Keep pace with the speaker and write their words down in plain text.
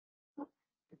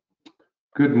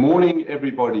Good morning,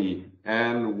 everybody,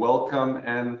 and welcome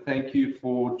and thank you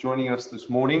for joining us this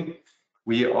morning.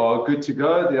 We are good to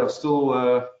go. There are still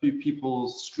a few people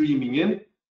streaming in,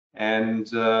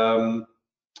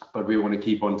 but we want to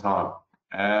keep on time.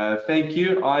 Thank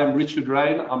you. I'm Richard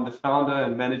Rain. I'm the founder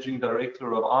and managing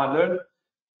director of iLearn.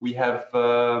 We have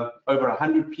over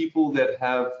 100 people that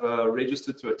have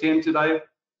registered to attend today,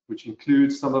 which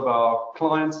includes some of our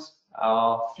clients,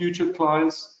 our future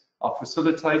clients, our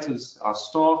facilitators, our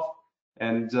staff,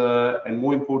 and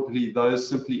more importantly, those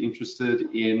simply interested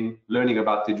in learning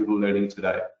about digital learning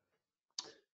today.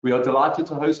 We are delighted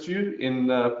to host you in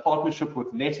partnership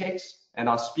with NetX and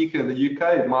our speaker in the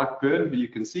UK, Mike Byrne, who you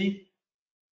can see.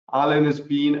 iLearn has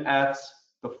been at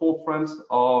the forefront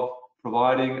of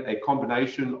providing a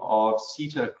combination of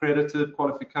CETA accredited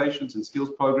qualifications and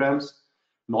skills programs,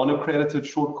 non-accredited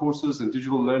short courses and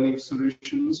digital learning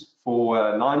solutions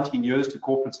for 19 years to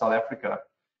corporate South Africa.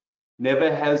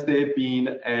 Never has there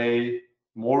been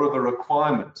more of a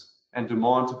requirement and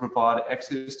demand to provide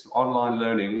access to online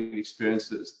learning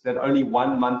experiences that only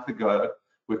 1 month ago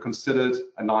were considered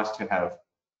a nice to have.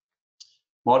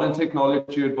 Modern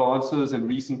technology advances in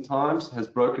recent times has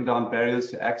broken down barriers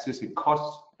to accessing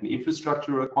cost and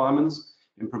infrastructure requirements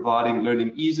in providing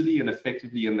learning easily and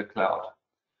effectively in the cloud.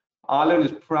 iLearn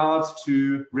is proud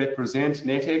to represent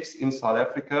NetX in South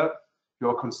Africa, who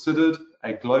are considered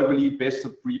a globally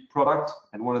best-of-breed product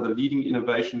and one of the leading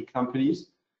innovation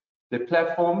companies. Their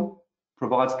platform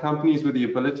provides companies with the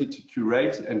ability to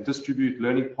curate and distribute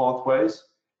learning pathways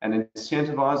and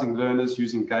incentivizing learners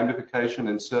using gamification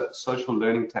and social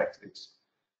learning tactics.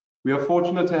 We are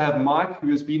fortunate to have Mike, who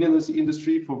has been in this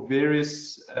industry for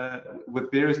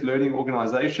with various learning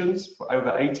organizations for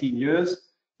over 18 years.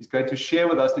 He's going to share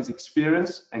with us his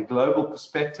experience and global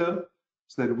perspective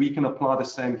so that we can apply the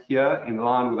same here in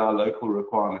line with our local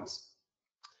requirements.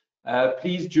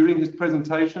 Please, during his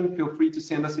presentation, feel free to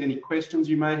send us any questions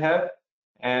you may have,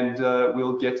 and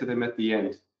we'll get to them at the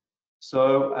end.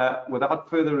 So without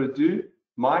further ado,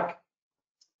 Mike,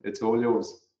 it's all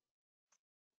yours.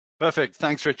 Perfect.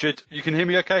 Thanks, Richard. You can hear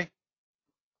me okay?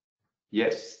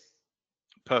 Yes.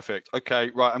 Perfect. Okay,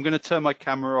 right. I'm going to turn my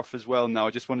camera off as well now.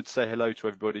 I just wanted to say hello to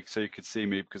everybody so you could see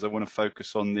me because I want to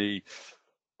focus on the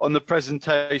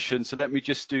presentation. So let me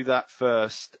just do that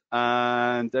first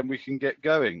and then we can get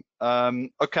going.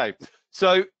 Okay,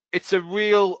 so it's a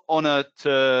real honor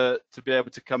to be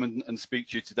able to come and speak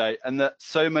to you today, and that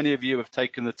so many of you have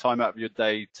taken the time out of your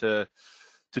day to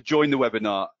join the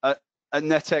webinar. At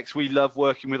NetX, we love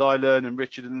working with iLearn and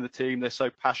Richard and the team. They're so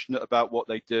passionate about what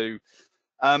they do.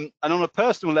 And on a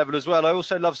personal level as well, I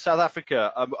also love South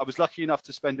Africa. I was lucky enough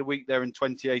to spend a week there in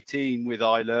 2018 with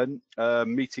iLearn,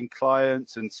 meeting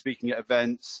clients and speaking at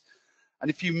events.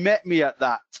 And if you met me at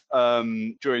that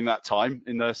during that time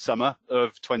in the summer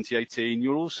of 2018,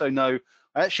 you'll also know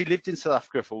I actually lived in South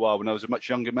Africa for a while when I was a much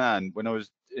younger man. When I was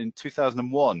in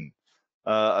 2001,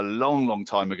 a long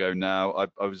time ago now,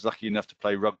 I was lucky enough to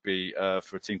play rugby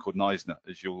for a team called Knysna,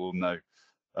 as you all know.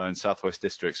 In Southwest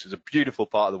Districts. It's a beautiful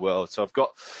part of the world. So I've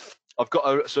got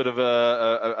a sort of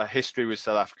a history with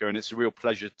South Africa, and it's a real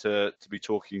pleasure to be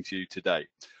talking to you today.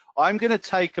 I'm going to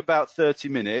take about 30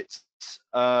 minutes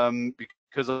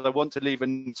because I want to leave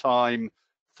in time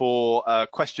for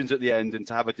questions at the end and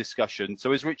to have a discussion.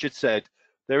 So as Richard said,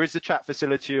 there is a chat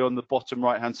facility on the bottom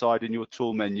right-hand side in your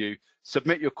tool menu.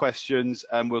 Submit your questions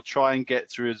and we'll try and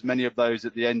get through as many of those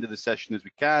at the end of the session as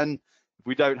we can. If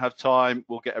we don't have time,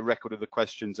 we'll get a record of the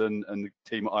questions and the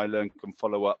team at iLearn can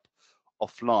follow up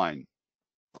offline.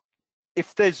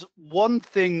 If there's one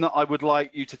thing that I would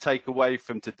like you to take away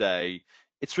from today,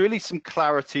 it's really some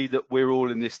clarity that we're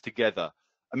all in this together.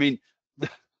 I mean, the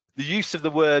use of the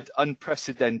word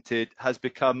unprecedented has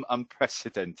become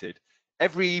unprecedented.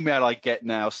 Every email I get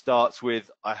now starts with,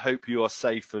 I hope you are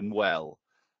safe and well.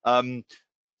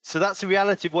 So that's the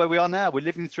reality of where we are now. We're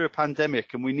living through a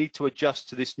pandemic and we need to adjust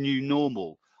to this new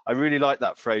normal. I really like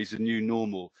that phrase, the new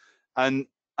normal, and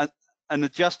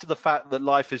adjust to the fact that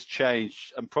life has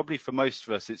changed. And probably for most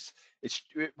of us,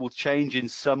 it will change in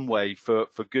some way for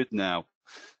good now.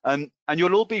 And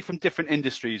you'll all be from different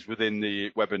industries within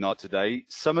the webinar today.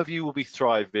 Some of you will be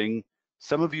thriving.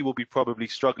 Some of you will be probably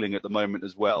struggling at the moment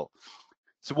as well.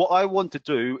 So what I want to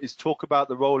do is talk about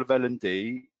the role of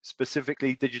L&D,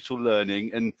 specifically digital learning,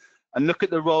 and look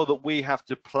at the role that we have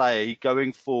to play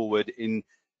going forward in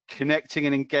connecting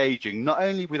and engaging, not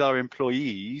only with our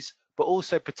employees, but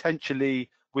also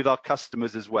potentially with our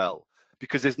customers as well.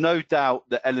 Because there's no doubt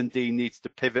that L&D needs to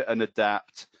pivot and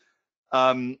adapt.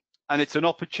 And it's an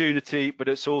opportunity, but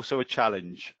it's also a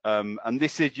challenge. And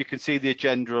this is, you can see the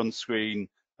agenda on screen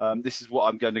This is what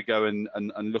I'm going to go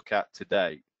and look at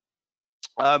today.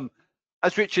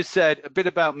 As Richard said, a bit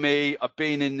about me. I've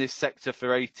been in this sector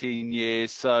for 18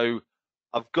 years, so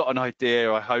I've got an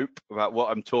idea, I hope, about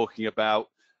what I'm talking about.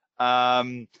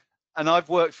 And I've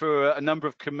worked for a number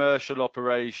of commercial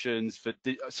operations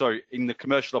in the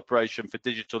commercial operation for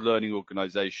digital learning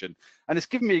organization. And it's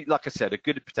given me, like I said, a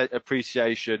good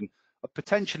appreciation of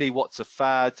potentially what's a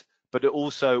fad, but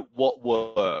also what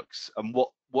works and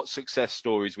what success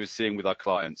stories we're seeing with our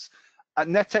clients. At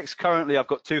Netex currently, I've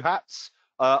got two hats.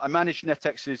 I manage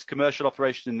Netex's commercial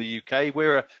operation in the UK.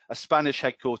 We're a Spanish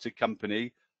headquartered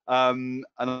company, and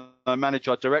I manage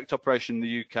our direct operation in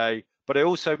the UK, but I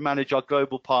also manage our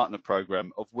global partner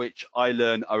program, of which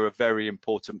iLearn are a very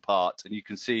important part. And you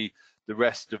can see the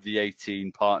rest of the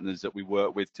 18 partners that we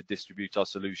work with to distribute our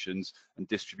solutions and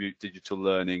distribute digital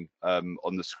learning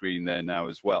on the screen there now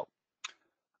as well.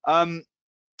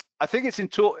 I think it's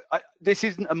this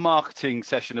isn't a marketing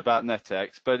session about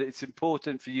Netex, but it's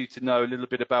important for you to know a little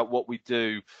bit about what we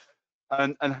do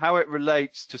and how it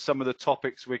relates to some of the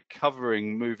topics we're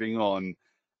covering moving on,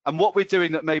 and what we're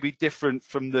doing that may be different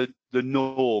from the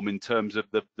norm in terms of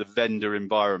the vendor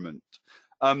environment.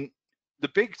 The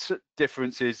big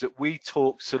difference is that we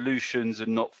talk solutions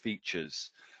and not features.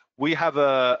 We have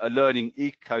a learning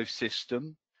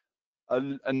ecosystem,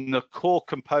 and the core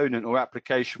component or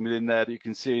application within there that you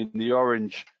can see in the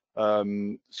orange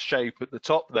shape at the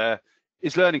top there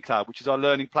is Learning Cloud, which is our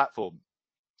learning platform.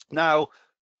 Now,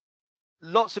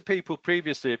 lots of people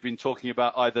previously have been talking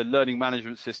about either learning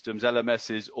management systems,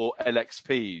 LMSs, or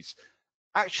LXPs.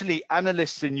 Actually,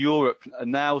 analysts in Europe are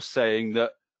now saying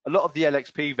that a lot of the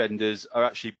LXP vendors are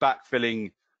actually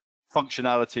backfilling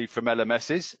functionality from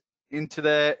LMSs into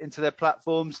their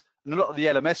platforms, and a lot of the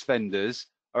LMS vendors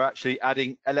are actually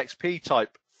adding LXP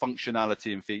type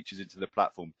functionality and features into the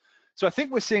platform. So I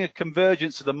think we're seeing a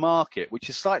convergence of the market, which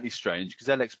is slightly strange because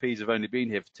LXPs have only been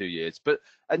here for 2 years. But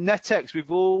at Netex,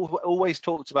 we've always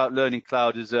talked about Learning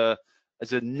Cloud as a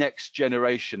next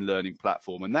generation learning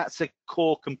platform, and that's a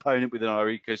core component within our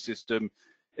ecosystem.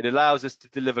 It allows us to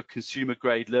deliver consumer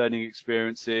grade learning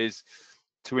experiences,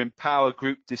 to empower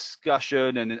group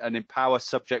discussion and empower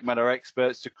subject matter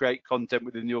experts to create content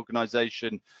within the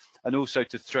organization, and also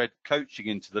to thread coaching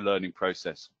into the learning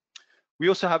process. We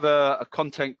also have a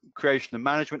content creation and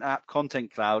management app,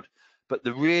 Content Cloud, but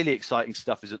the really exciting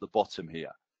stuff is at the bottom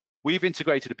here. We've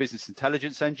integrated a business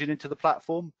intelligence engine into the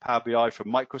platform, Power BI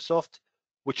from Microsoft,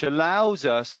 which allows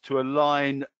us to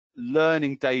align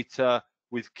learning data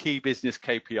with key business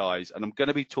KPIs. And I'm going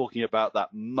to be talking about that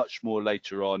much more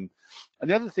later on. And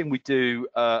the other thing we do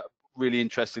really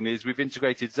interestingly is we've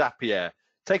integrated Zapier.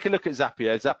 Take a look at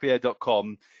Zapier,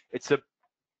 zapier.com. It's a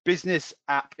business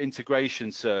app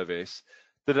integration service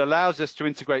that allows us to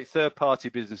integrate third-party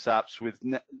business apps with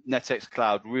Netex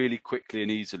Cloud really quickly and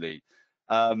easily.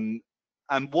 And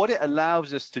what it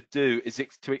allows us to do is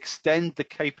to extend the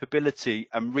capability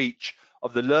and reach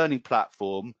of the learning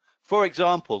platform, for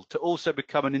example, to also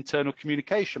become an internal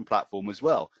communication platform as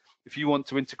well. If you want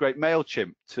to integrate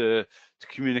MailChimp to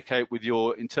communicate with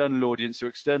your internal audience or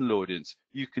external audience,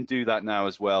 you can do that now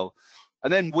as well.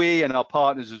 And then we and our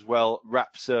partners as well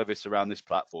wrap service around this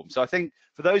platform. So I think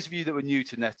for those of you that were new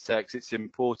to Netex, it's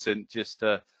important just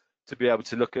to be able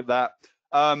to look at that.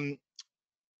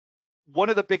 One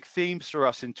of the big themes for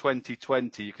us in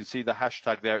 2020, you can see the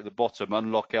hashtag there at the bottom,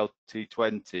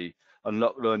 UnlockLT20,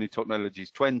 Unlock Learning Technologies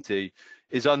 20,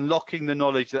 is unlocking the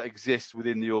knowledge that exists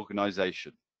within the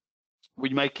organization. We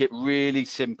make it really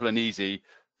simple and easy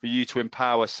for you to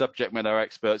empower subject matter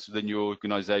experts within your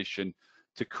organization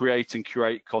to create and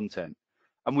curate content.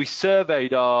 And we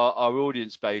surveyed our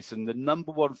audience base, and the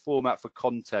 #1 format for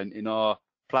content in our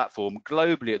platform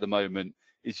globally at the moment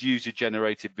is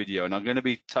user-generated video. And I'm going to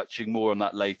be touching more on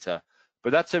that later.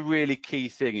 But that's a really key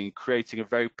thing in creating a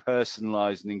very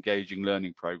personalized and engaging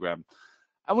learning program.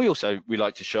 And we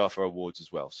like to show off our awards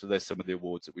as well. So there's some of the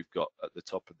awards that we've got at the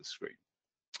top of the screen.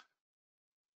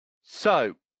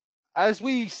 So as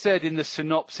we said in the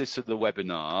synopsis of the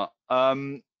webinar,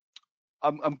 I'm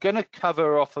going to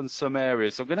cover off on some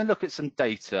areas. I'm going to look at some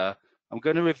data. I'm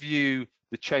going to review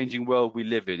the changing world we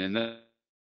live in, and then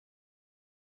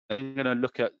I'm going to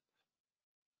look at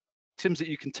items that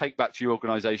you can take back to your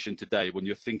organization today when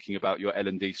you're thinking about your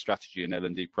L&D strategy and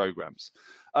L&D programs.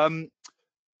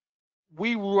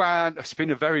 It's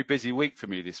been a very busy week for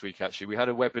me this week, actually. We had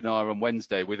a webinar on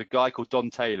Wednesday with a guy called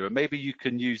Don Taylor, and maybe you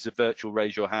can use the virtual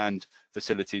raise your hand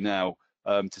facility now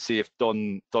to see if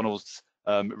Donald's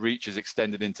reach is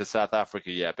extended into South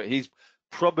Africa yet. But he's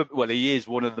probably, well, he is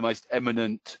one of the most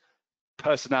eminent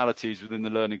personalities within the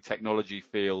learning technology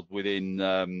field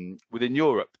within within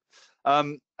Europe.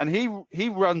 And he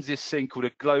runs this thing called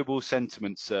a global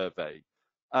sentiment survey.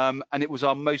 And it was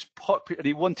our most popular, and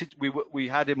he wanted, we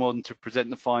had him on to present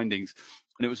the findings,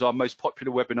 and it was our most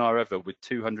popular webinar ever with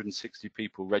 260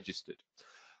 people registered.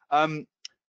 And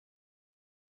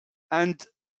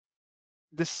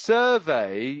the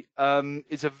survey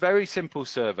is a very simple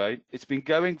survey. It's been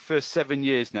going for 7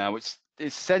 years now. It's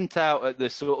sent out at the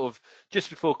sort of just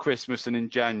before Christmas and in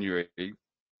January.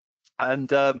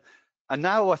 And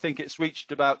now I think it's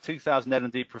reached about 2,000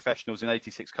 L&D professionals in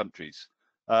 86 countries.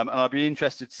 And I'd be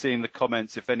interested to see in the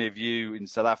comments if any of you in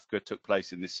South Africa took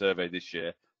place in this survey this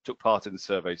year, took part in the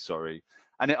survey, sorry.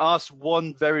 And it asks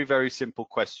one very, very simple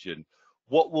question.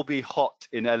 What will be hot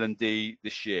in L&D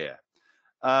this year?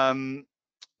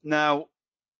 Now,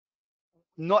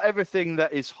 not everything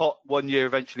that is hot one year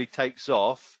eventually takes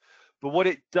off, but what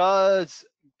it does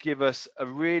give us a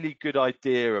really good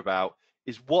idea about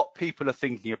is what people are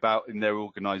thinking about in their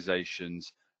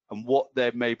organizations and what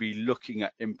they're maybe looking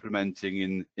at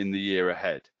implementing in the year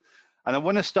ahead. And I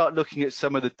want to start looking at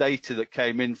some of the data that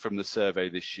came in from the survey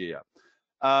this year.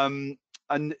 And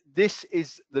this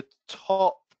is the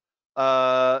top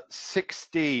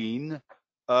 16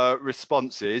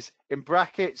 responses. In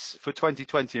brackets for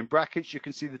 2020, in brackets you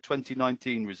can see the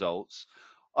 2019 results.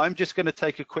 I'm just going to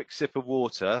take a quick sip of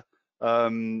water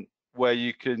where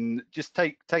you can just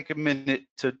take a minute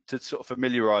to sort of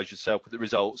familiarize yourself with the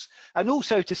results, and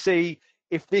also to see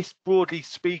if this, broadly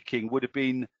speaking, would have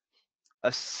been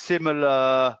a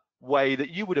similar way that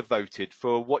you would have voted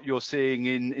for what you're seeing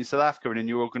in South Africa and in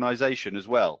your organization as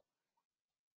well.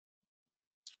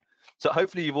 So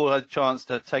hopefully you've all had a chance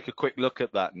to take a quick look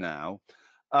at that now.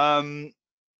 But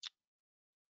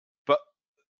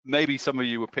maybe some of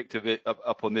you were picked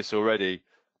up on this already.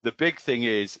 The big thing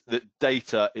is that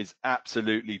data is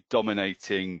absolutely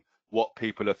dominating what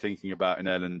people are thinking about in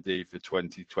L&D for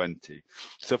 2020.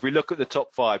 So if we look at the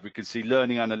top 5, we can see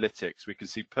learning analytics, we can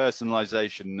see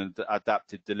personalization and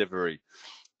adaptive delivery,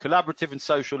 collaborative and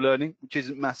social learning, which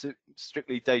isn't massive,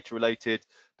 strictly data related.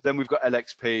 But then we've got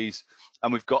LXPs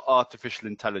and we've got artificial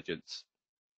intelligence.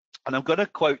 And I'm going to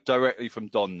quote directly from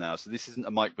Don now. So this isn't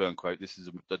a Mike Byrne quote, this is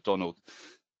a Donald.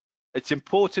 It's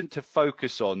important to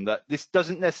focus on that this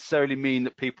doesn't necessarily mean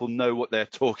that people know what they're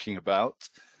talking about.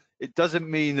 It doesn't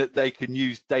mean that they can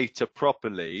use data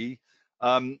properly.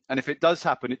 And if it does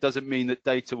happen, it doesn't mean that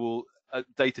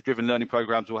data-driven learning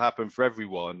programs will happen for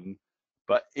everyone.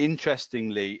 But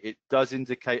interestingly, it does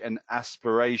indicate an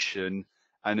aspiration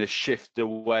and a shift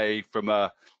away from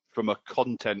a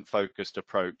content-focused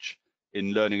approach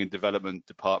in learning and development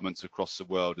departments across the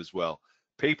world as well.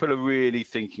 People are really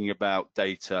thinking about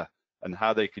data and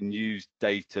how they can use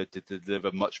data to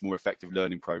deliver much more effective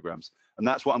learning programs. And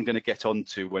that's what I'm going to get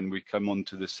onto when we come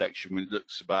onto the section when it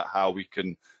looks about how we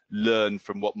can learn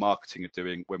from what marketing are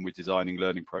doing when we're designing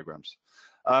learning programs.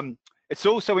 It's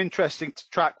also interesting to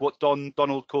track what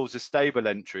Donald calls the stable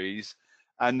entries,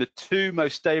 and the 2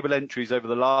 most stable entries over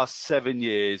the last 7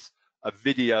 years are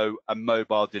video and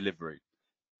mobile delivery.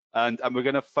 And we're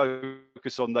going to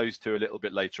focus on those 2 a little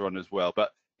bit later on as well. But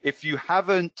if you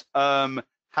haven't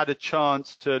had a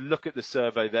chance to look at the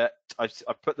survey, that I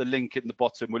put the link in the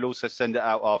bottom. We'll also send it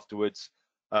out afterwards.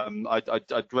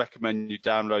 I'd recommend you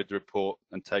download the report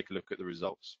and take a look at the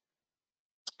results.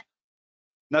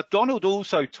 Now, Donald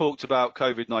also talked about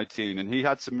COVID-19, and he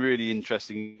had some really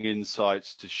interesting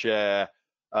insights to share.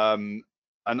 And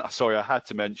sorry, I had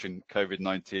to mention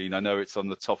COVID-19. I know it's on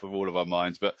the top of all of our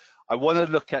minds, but I want to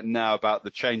look at now about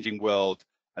the changing world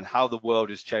and how the world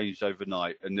has changed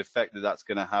overnight and the effect that that's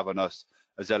going to have on us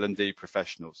as L&D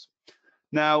professionals.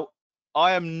 Now,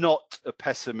 I am not a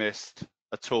pessimist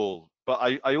at all,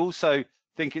 but I also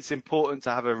think it's important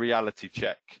to have a reality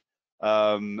check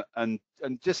and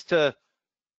just to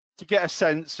get a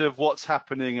sense of what's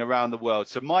happening around the world.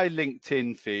 So my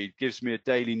LinkedIn feed gives me a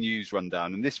daily news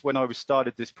rundown, and this, when I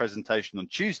started this presentation on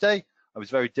Tuesday, I was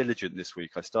very diligent this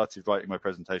week. I started writing my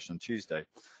presentation on Tuesday.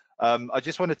 I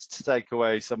just wanted to take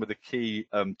away some of the key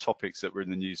topics that were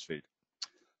in the news feed.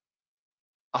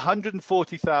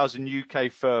 140,000 UK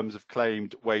firms have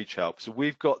claimed wage help. So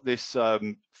we've got this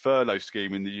furlough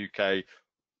scheme in the UK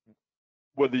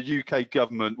where the UK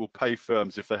government will pay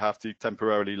firms if they have to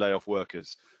temporarily lay off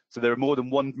workers. So there are more than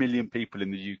 1 million people in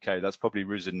the UK, that's probably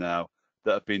risen now,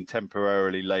 that have been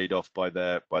temporarily laid off by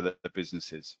their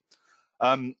businesses.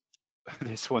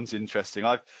 This one's interesting.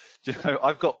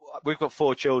 We've got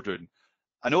 4 children,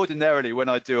 and ordinarily when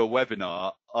I do a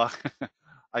webinar,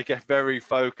 I get very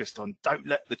focused on don't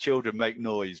let the children make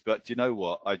noise. But you know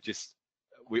what?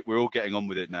 we're all getting on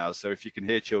with it now. So if you can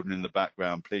hear children in the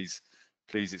background, please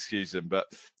excuse them. But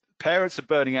parents are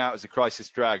burning out as the crisis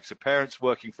drags. So parents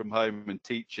working from home and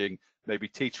teaching, maybe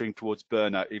teetering towards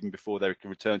burnout even before they can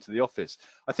return to the office.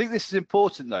 I think this is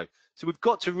important though. So we've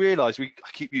got to realize, I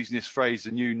keep using this phrase,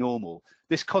 the new normal,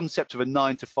 this concept of a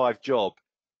 9-to-5 job.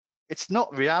 It's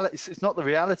not reality. It's not the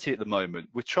reality at the moment.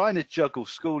 We're trying to juggle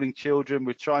schooling children.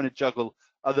 We're trying to juggle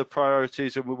other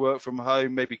priorities, and we work from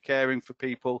home, maybe caring for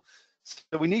people.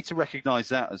 So we need to recognize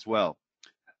that as well.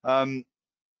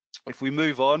 If we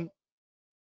move on,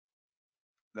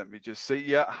 let me just see.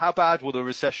 Yeah, how bad will the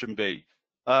recession be?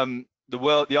 The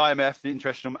IMF, the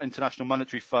International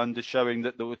Monetary Fund, is showing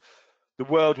that the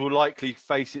world will likely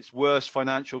face its worst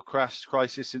financial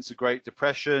crisis since the Great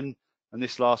Depression. And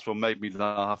this last one made me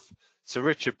laugh. So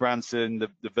Richard Branson,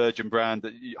 the Virgin brand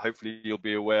that hopefully you'll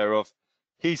be aware of,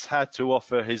 he's had to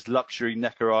offer his luxury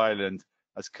Necker Island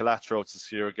as collateral to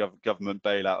secure a government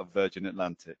bailout of Virgin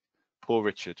Atlantic. Poor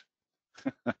Richard.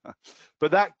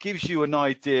 But that gives you an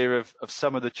idea of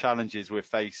some of the challenges we're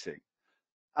facing.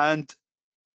 And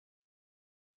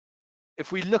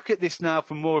if we look at this now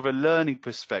from more of a learning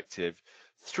perspective,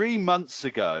 3 months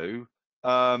ago,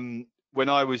 when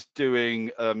I was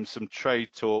doing some trade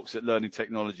talks at Learning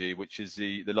Technology, which is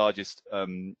the largest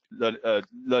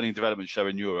learning development show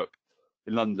in Europe,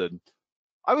 in London,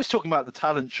 I was talking about the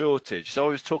talent shortage. So I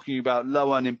was talking about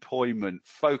low unemployment,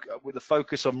 with a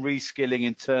focus on reskilling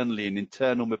internally and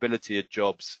internal mobility of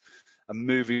jobs and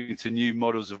moving to new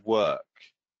models of work.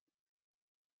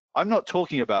 I'm not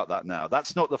talking about that now.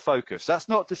 That's not the focus. That's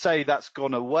not to say that's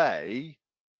gone away.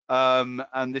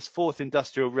 And this fourth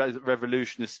industrial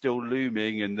revolution is still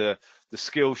looming, and the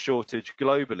skill shortage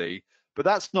globally, but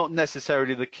that's not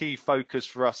necessarily the key focus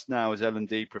for us now as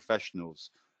L&D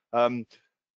professionals.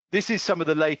 This is some of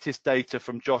the latest data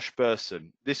from Josh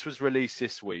Bersin. This was released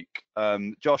this week.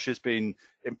 Josh has been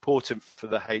important for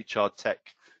the HR tech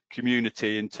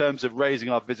community in terms of raising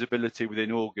our visibility within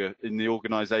the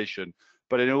organization,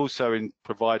 but also in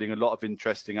providing a lot of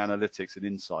interesting analytics and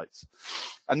insights.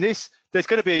 And there's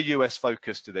going to be a US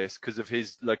focus to this because of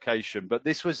his location, but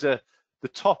this was the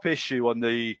top issue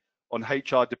on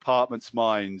HR departments'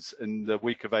 minds in the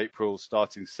week of April,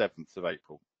 starting 7th of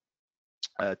April,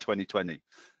 2020.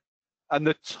 And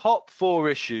the top 4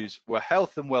 issues were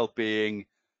health and well-being,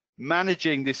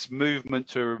 managing this movement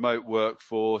to a remote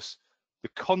workforce, the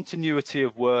continuity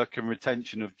of work and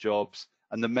retention of jobs,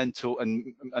 and the mental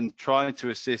and trying to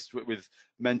assist with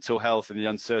mental health and the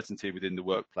uncertainty within the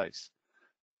workplace.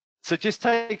 So just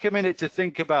take a minute to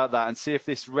think about that and see if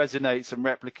this resonates and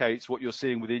replicates what you're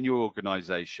seeing within your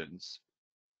organizations.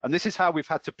 And this is how we've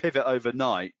had to pivot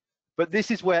overnight, but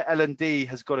this is where L&D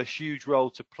has got a huge role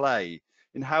to play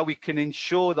in how we can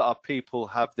ensure that our people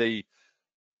have the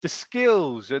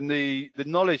skills and the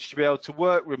knowledge to be able to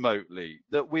work remotely,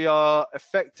 that we are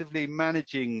effectively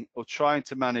managing or trying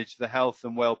to manage the health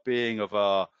and well-being of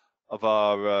our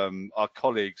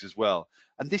colleagues as well.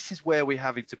 And this is where we're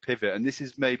having to pivot, and this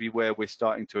is maybe where we're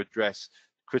starting to address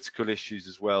critical issues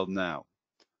as well now.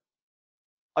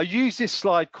 I use this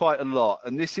slide quite a lot,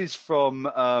 and this is from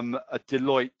a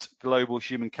Deloitte Global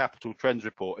Human Capital Trends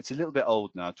report. It's a little bit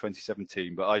old now,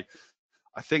 2017, but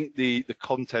I think the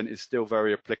content is still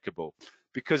very applicable,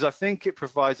 because I think it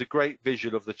provides a great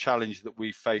visual of the challenge that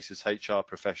we face as HR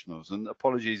professionals. And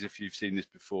apologies if you've seen this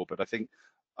before, but I think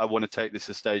I want to take this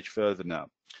a stage further now.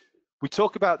 We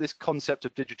talk about this concept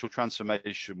of digital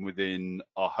transformation within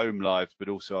our home lives, but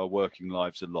also our working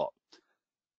lives a lot.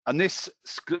 And this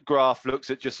graph looks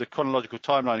at just a chronological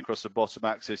timeline across the bottom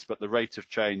axis, but the rate of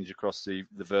change across the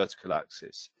vertical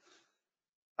axis.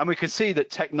 And we can see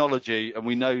that technology, and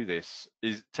we know this,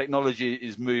 technology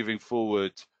is moving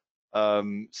forward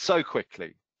so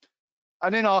quickly.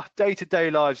 And in our day-to-day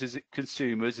lives as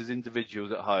consumers, as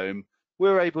individuals at home,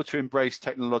 we're able to embrace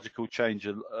technological change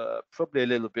probably a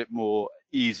little bit more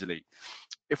easily.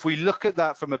 If we look at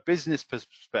that from a business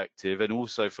perspective and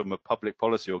also from a public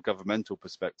policy or governmental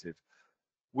perspective,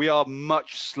 we are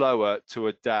much slower to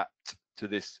adapt to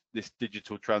this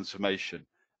digital transformation.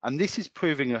 And this is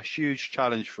proving a huge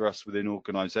challenge for us within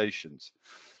organizations.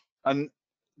 And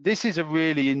this is a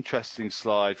really interesting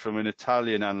slide from an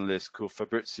Italian analyst called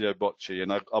Fabrizio Bocci,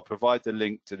 and I'll provide the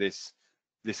link to this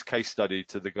case study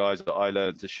to the guys that I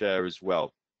learned to share as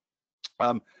well.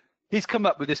 He's come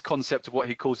up with this concept of what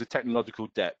he calls a technological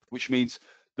debt, which means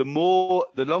the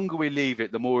longer we leave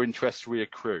it, the more interest we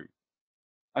accrue.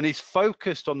 And he's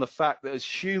focused on the fact that as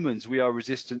humans, we are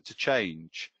resistant to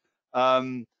change.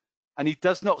 And he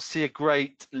does not see a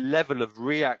great level of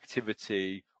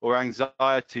reactivity or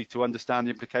anxiety to understand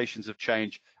the implications of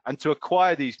change and to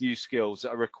acquire these new skills that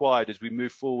are required as we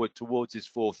move forward towards this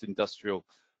fourth industrial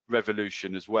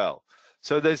revolution as well.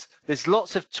 So there's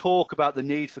lots of talk about the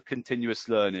need for continuous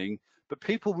learning, but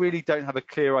people really don't have a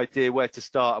clear idea where to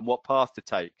start and what path to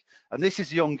take. And this is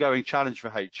the ongoing challenge for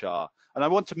HR. And I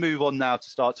want to move on now to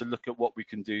start to look at what we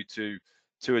can do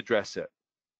to address it.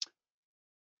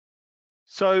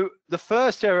 So the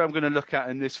first area I'm going to look at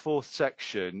in this fourth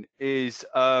section is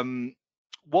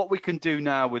what we can do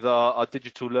now with our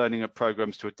digital learning and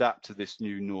programs to adapt to this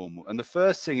new normal. And the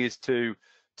first thing is to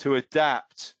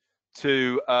adapt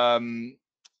to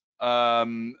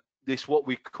this, what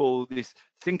we call this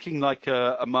thinking like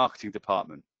a marketing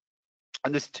department.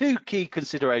 And there's two key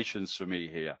considerations for me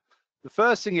here. The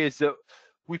first thing is that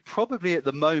we probably at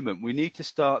the moment, we need to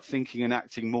start thinking and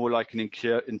acting more like an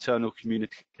internal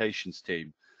communications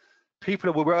team.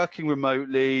 People are working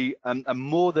remotely, and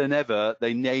more than ever,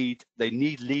 they need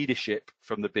leadership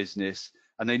from the business,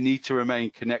 and they need to remain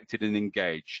connected and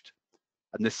engaged.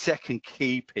 And the second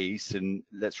key piece, and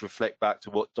let's reflect back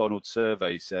to what Donald's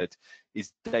survey said,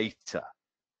 is data.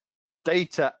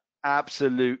 Data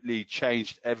absolutely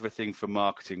changed everything for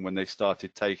marketing when they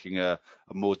started taking a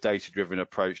more data-driven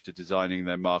approach to designing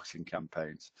their marketing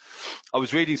campaigns. I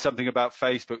was reading something about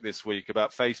Facebook this week,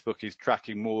 about Facebook is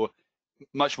tracking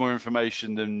much more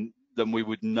information than we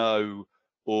would know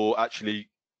or actually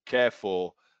care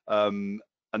for. And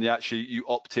you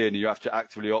opt in, you have to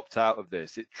actively opt out of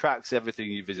this. It tracks everything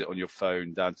you visit on your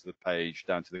phone, down to the page,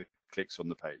 down to the clicks on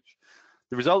the page.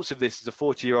 The results of this as a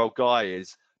 40-year-old guy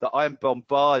is that I am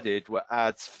bombarded with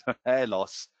ads for hair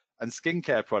loss and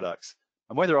skincare products.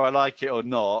 And whether I like it or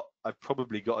not, I've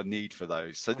probably got a need for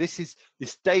those. So this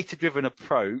data-driven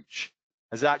approach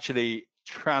has actually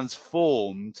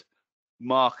transformed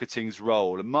marketing's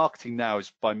role. And marketing now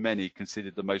is by many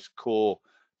considered the most core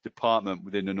department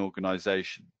within an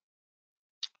organization.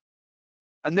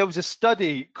 And there was a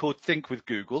study called Think with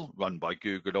Google, run by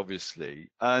Google, obviously.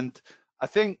 And I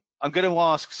think I'm going to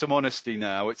ask some honesty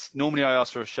now. It's normally I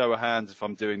ask for a show of hands if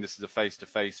I'm doing this as a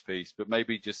face-to-face piece, but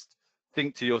maybe just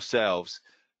think to yourselves,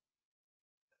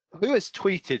 who has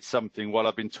tweeted something while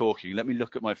I've been talking? Let me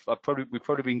look at we've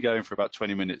probably been going for about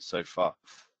 20 minutes so far.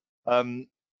 And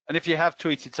if you have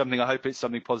tweeted something, I hope it's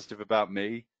something positive about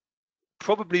me.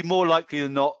 Probably more likely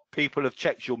than not, people have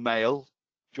checked your mail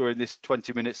during this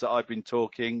 20 minutes that I've been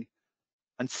talking.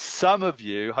 And some of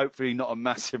you, hopefully not a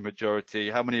massive majority,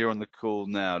 how many are on the call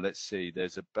now? Let's see,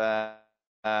 there's about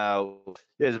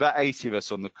 80 of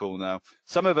us on the call now.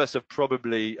 Some of us have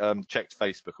probably checked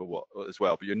Facebook or as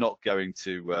well, but you're not going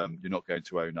to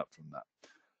own up from that.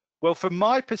 Well, from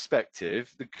my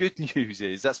perspective, the good news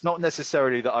is that's not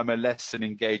necessarily that I'm a less than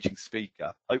engaging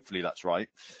speaker. Hopefully that's right.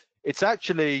 It's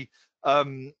actually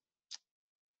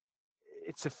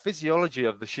it's a physiology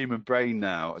of the human brain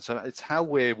now. So it's how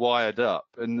we're wired up.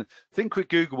 And Think with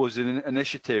Google was an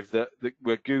initiative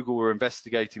where Google were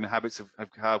investigating the habits of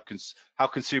how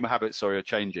consumer habits are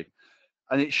changing.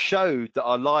 And it showed that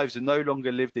our lives are no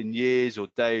longer lived in years or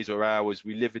days or hours.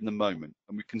 We live in the moment,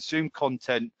 and we consume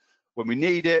content when we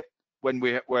need it, when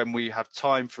we have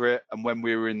time for it, and when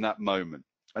we're in that moment.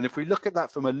 And if we look at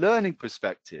that from a learning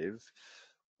perspective,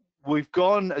 we've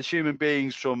gone as human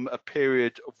beings from a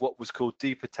period of what was called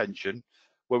deep attention,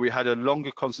 where we had a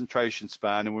longer concentration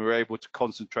span and we were able to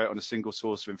concentrate on a single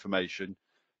source of information.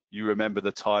 You remember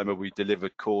the time where we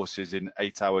delivered courses in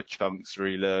 8-hour chunks,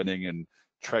 relearning, and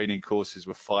training courses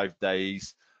were 5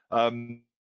 days.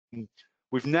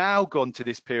 We've now gone to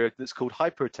this period that's called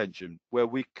hyperattention, where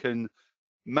we can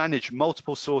manage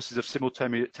multiple sources of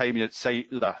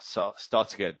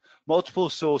multiple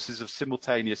sources of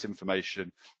simultaneous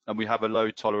information, and we have a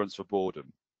low tolerance for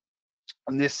boredom.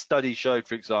 And this study showed,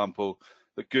 for example,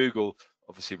 that Google,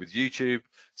 obviously with YouTube,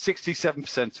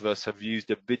 67% of us have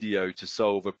used a video to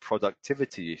solve a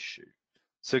productivity issue.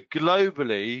 So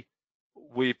globally,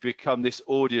 we've become this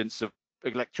audience of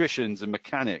electricians and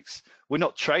mechanics. We're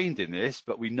not trained in this,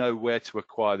 but we know where to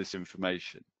acquire this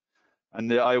information.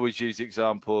 And I always use the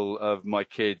example of my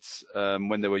kids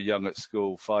when they were young at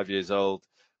school, 5 years old.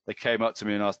 They came up to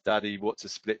me and asked, "Daddy, what's a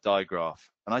split digraph?"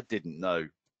 And I didn't know,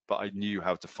 but I knew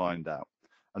how to find out.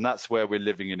 And that's where we're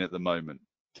living in at the moment.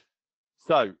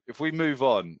 So if we move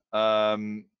on,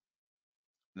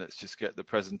 let's just get the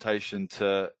presentation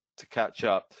to catch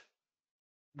up.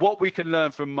 What we can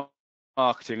learn from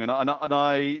marketing,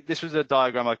 and this was a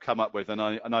diagram I've come up with, and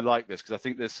I like this because I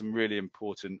think there's some really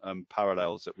important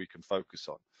parallels that we can focus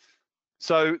on.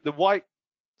 So the white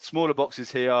smaller boxes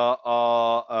here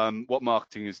are what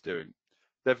marketing is doing.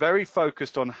 They're very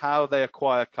focused on how they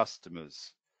acquire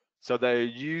customers. So they're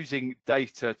using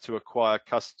data to acquire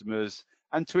customers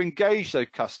and to engage those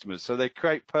customers. So they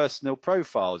create personal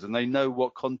profiles and they know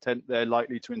what content they're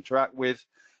likely to interact with,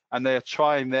 and they are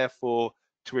trying therefore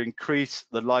to increase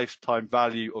the lifetime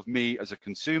value of me as a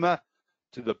consumer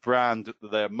to the brand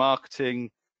that they're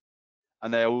marketing,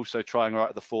 and they're also trying right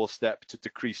at the fourth step to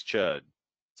decrease churn,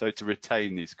 so to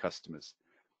retain these customers.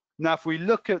 Now, if we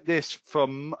look at this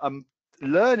from a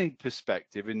learning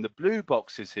perspective in the blue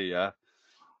boxes here,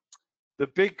 the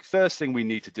big first thing we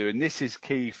need to do, and this is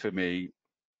key for me,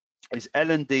 is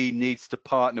L&D needs to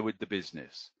partner with the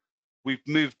business. We've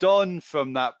moved on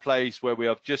from that place where we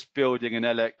are just building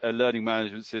a learning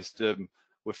management system,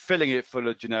 we're filling it full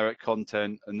of generic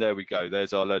content, and there we go,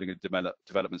 there's our learning and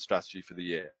development strategy for the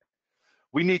year.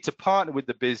 We need to partner with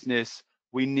the business,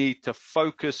 we need to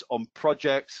focus on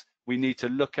projects, we need to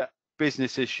look at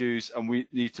business issues, and we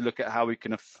need to look at how we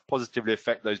can positively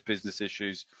affect those business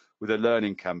issues with a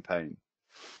learning campaign.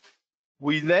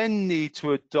 We then need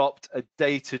to adopt a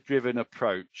data-driven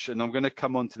approach, and I'm going to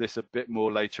come on to this a bit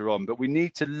more later on, but we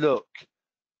need to look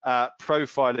at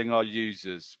profiling our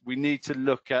users. We need to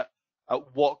look at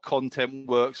what content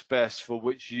works best for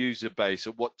which user base,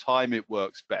 at what time it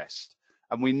works best.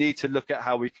 And we need to look at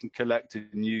how we can collect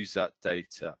and use that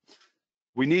data.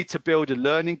 We need to build a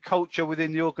learning culture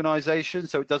within the organization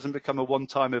so it doesn't become a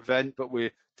one-time event, but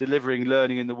we're delivering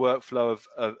learning in the workflow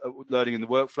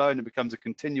and it becomes a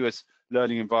continuous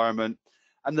learning environment.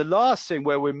 And the last thing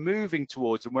where we're moving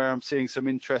towards, and where I'm seeing some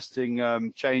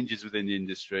interesting changes within the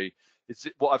industry, is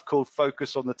what I've called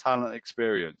focus on the talent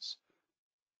experience.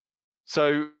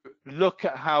 So look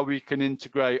at how we can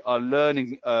integrate our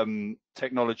learning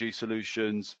technology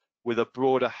solutions with a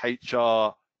broader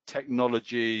HR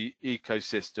technology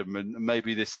ecosystem, and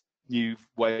maybe this new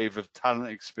wave of talent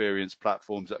experience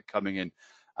platforms that are coming in,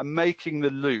 and making the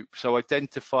loop, so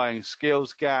identifying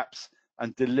skills gaps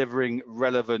and delivering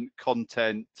relevant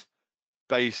content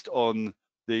based on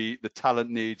the talent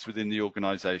needs within the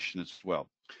organization as well.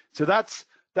 So that's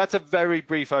a very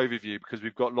brief overview because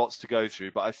we've got lots to go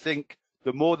through, but I think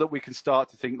the more that we can start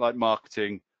to think like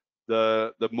marketing,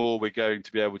 the more we're going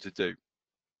to be able to do.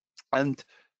 And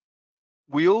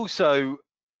we also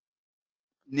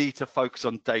need to focus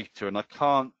on data, and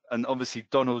and obviously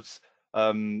Donald's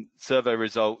survey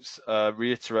results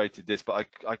reiterated this, but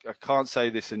I can't say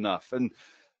this enough. And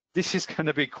this is going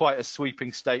to be quite a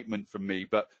sweeping statement from me,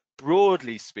 but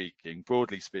broadly speaking,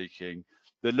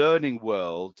 the learning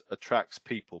world attracts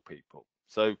people.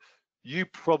 So you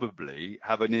probably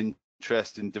have an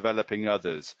interest in developing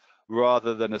others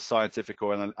rather than a scientific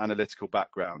or an analytical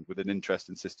background with an interest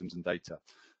in systems and data.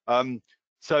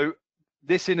 So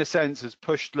this, in a sense, has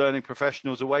pushed learning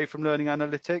professionals away from learning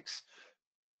analytics,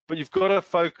 but you've got to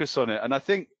focus on it. And I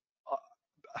think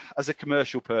as a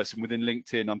commercial person within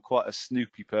LinkedIn, I'm quite a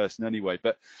snoopy person anyway,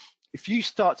 but if you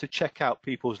start to check out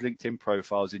people's LinkedIn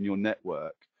profiles in your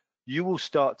network, you will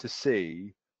start to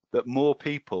see that more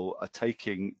people are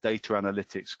taking data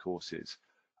analytics courses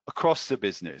across the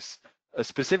business,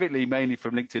 specifically mainly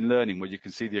from LinkedIn Learning, where you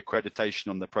can see the accreditation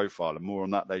on the profile, and more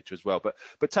on that later as well. But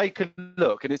take a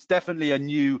look, and it's definitely a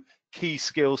new key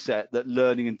skill set that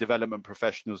learning and development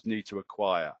professionals need to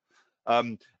acquire.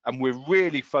 And we're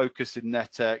really focused in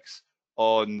NetX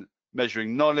on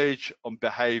measuring knowledge, on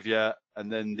behavior, and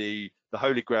then the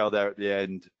holy grail there at the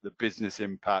end, the business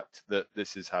impact that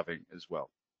this is having as well.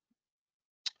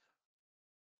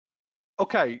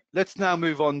 Okay, let's now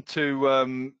move on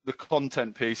to the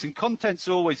content piece. And content's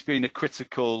always been a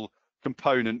critical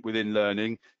component within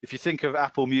learning. If you think of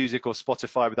Apple Music or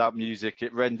Spotify without music,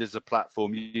 it renders a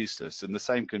platform useless. And the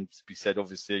same can be said,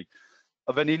 obviously,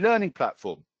 of any learning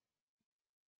platform.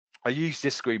 I used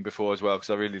this screen before as well because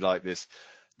I really like this.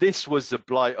 This was the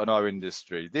blight on our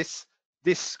industry. This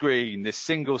screen, this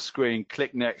single screen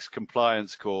Click Next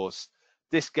compliance course,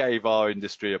 this gave our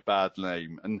industry a bad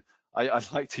name. And I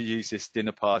like to use this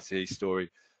dinner party story.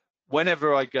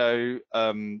 Whenever I go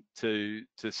to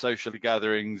social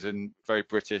gatherings, and very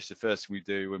British, the first thing we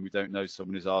do when we don't know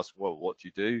someone is ask, well, what do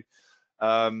you do?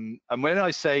 And when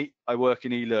I say I work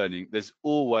in e-learning, there's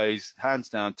always, hands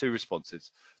down, two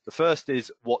responses. The first is,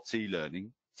 what's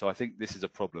e-learning? So I think this is a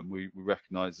problem. We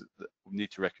recognize that we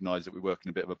need to recognize that we work in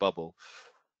a bit of a bubble.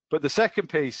 But the second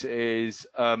piece is,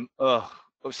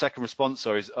 second response,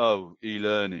 sorry, is, oh,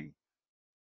 e-learning.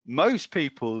 Most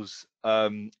people's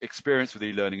experience with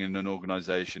e-learning in an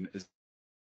organization is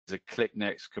a Click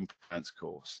Next compliance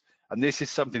course. And this is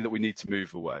something that we need to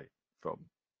move away from.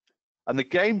 And the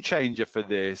game changer for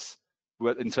this,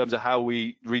 in terms of how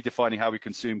we redefining how we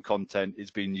consume content, is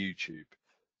being YouTube.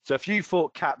 So if you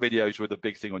thought cat videos were the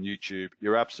big thing on YouTube,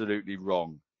 you're absolutely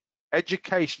wrong.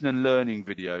 education and learning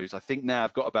videos, I think now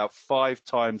I've got about 5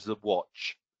 times the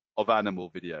watch of animal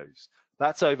videos.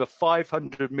 That's over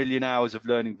 500 million hours of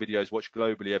learning videos watched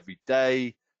globally every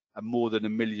day, and more than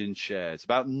 1 million shares.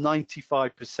 About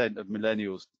 95% of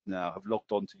millennials now have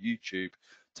logged on to YouTube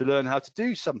to learn how to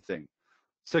do something.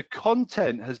 So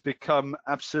content has become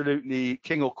absolutely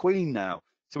king or queen now.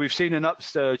 So we've seen an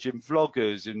upsurge in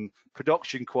vloggers, in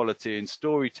production quality, in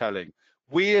storytelling.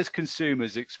 We as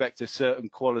consumers expect a certain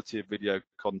quality of video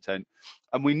content,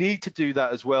 and we need to do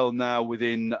that as well now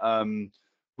within our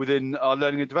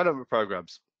learning and development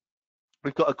programs.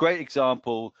 We've got a great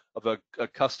example of a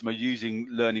customer using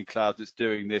Learning Cloud that's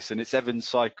doing this, and it's Evans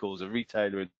Cycles, a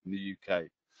retailer in the UK.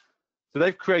 So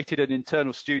they've created an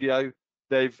internal studio.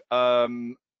 They've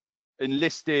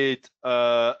enlisted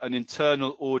an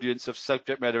internal audience of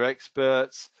subject matter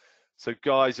experts. So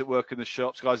guys that work in the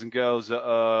shops, guys and girls that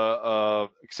are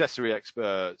accessory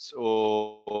experts,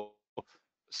 or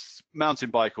mountain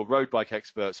bike or road bike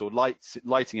experts, or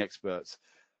lighting experts.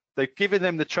 They've given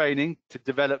them the training to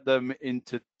develop them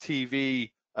into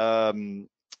TV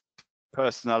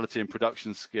personality and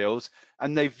production skills,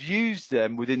 and they've used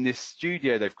them within this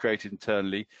studio they've created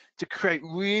internally to create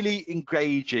really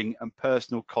engaging and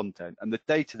personal content, and the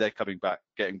data they're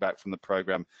getting back from the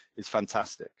program is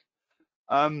fantastic.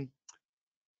 And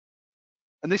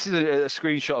this is a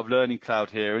screenshot of Learning Cloud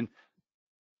here, and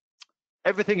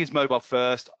everything is mobile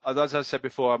first. As I said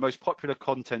before, our most popular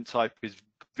content type is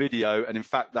video, and in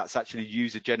fact that's actually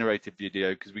user generated video,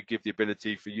 because we give the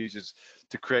ability for users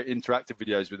to create interactive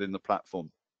videos within the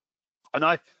platform. And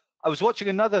I was watching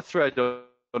another thread on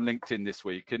LinkedIn this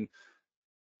week, and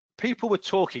people were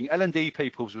talking, L&D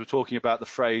people were talking about the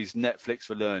phrase Netflix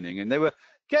for learning, and they were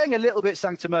getting a little bit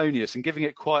sanctimonious and giving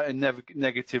it quite a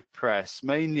negative press,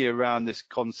 mainly around this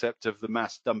concept of the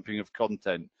mass dumping of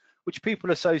content, which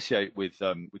people associate with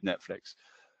Netflix.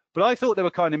 But I thought they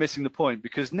were kind of missing the point,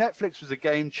 because Netflix was a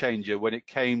game changer when it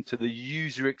came to the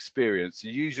user experience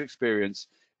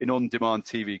in on-demand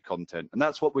TV content. And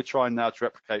that's what we're trying now to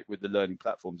replicate with the learning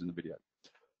platforms in the video.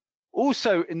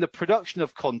 Also, in the production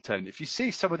of content, if you see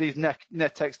some of these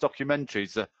NetEx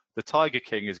documentaries, the Tiger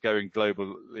King is going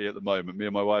globally at the moment. Me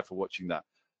and my wife are watching that.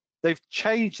 They've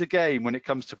changed the game when it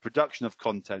comes to production of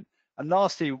content. And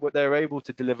lastly, they're able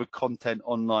to deliver content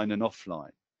online and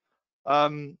offline.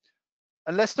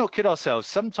 And let's not kid ourselves,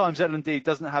 sometimes L&D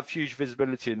doesn't have huge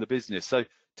visibility in the business. So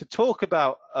to talk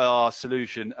about our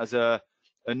solution as a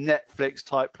Netflix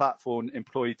type platform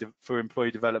for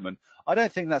employee development, I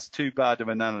don't think that's too bad of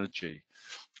an analogy.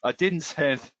 I didn't say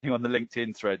anything on the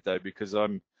LinkedIn thread though, because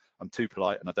I'm too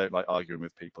polite and I don't like arguing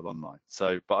with people online.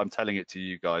 But I'm telling it to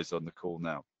you guys on the call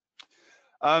now.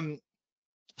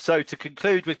 So to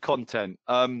conclude with content,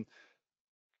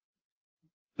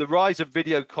 the rise of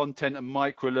video content and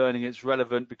micro-learning is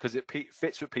relevant because it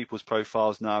fits with people's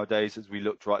profiles nowadays, as we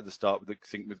looked right at the start with the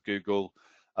Think with Google.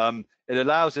 It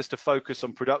allows us to focus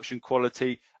on production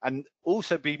quality and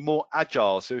also be more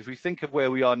agile. So if we think of where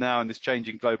we are now in this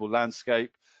changing global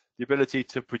landscape, the ability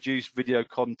to produce video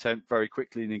content very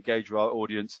quickly and engage with our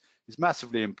audience is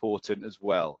massively important as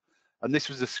well. And this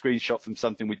was a screenshot from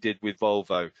something we did with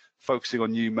Volvo, focusing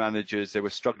on new managers. They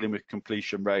were struggling with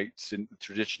completion rates in the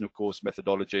traditional course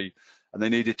methodology, and they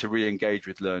needed to re-engage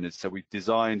with learners. So we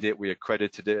designed it, we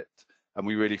accredited it, and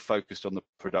we really focused on the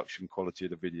production quality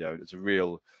of the video. It's a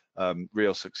real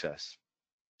success.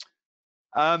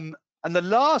 And the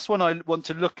last one I want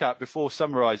to look at before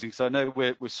summarizing, because I know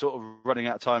we're sort of running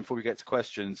out of time before we get to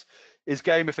questions, is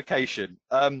gamification.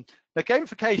 Now,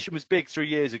 gamification was big 3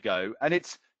 years ago, and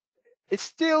it's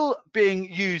still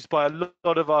being used by a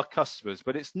lot of our customers,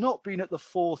 but it's not been at the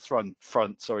forefront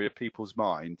of people's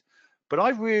mind. But I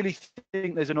really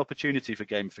think there's an opportunity for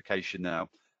gamification now.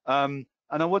 And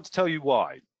I want to tell you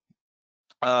why.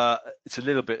 It's a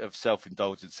little bit of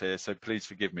self-indulgence here, so please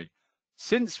forgive me.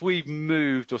 Since we've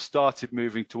moved or started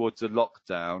moving towards the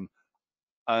lockdown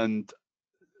and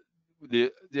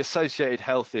the associated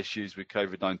health issues with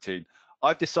COVID-19,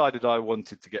 I've decided I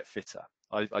wanted to get fitter.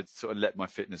 I sort of let my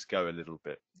fitness go a little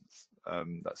bit.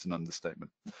 That's an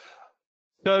understatement.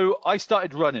 So I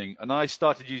started running and I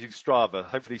started using Strava.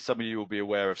 Hopefully some of you will be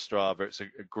aware of Strava. It's a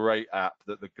great app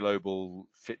that the global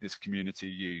fitness community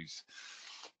use.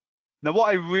 Now, what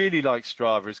I really like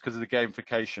Strava is because of the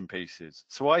gamification pieces.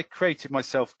 So I created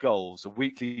myself goals, a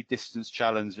weekly distance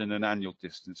challenge and an annual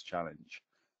distance challenge.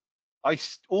 I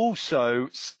also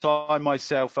signed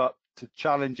myself up to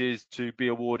challenges to be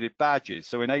awarded badges.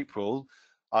 So in April,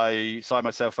 I signed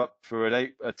myself up for a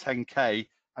 10K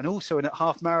and also in a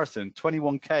half marathon,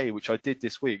 21K, which I did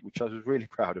this week, which I was really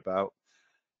proud about.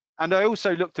 And I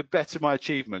also look to better my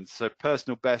achievements, so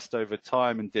personal best over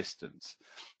time and distance.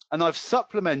 And I've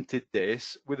supplemented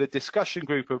this with a discussion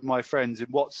group of my friends in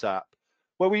WhatsApp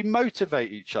where we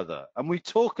motivate each other and we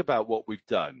talk about what we've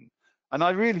done. And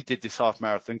I really did this half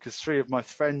marathon because 3 of my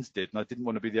friends did, and I didn't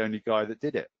want to be the only guy that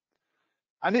did it.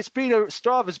 And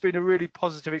Strava's been a really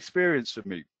positive experience for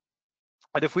me.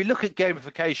 And if we look at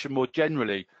gamification more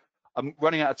generally, I'm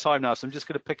running out of time now, so I'm just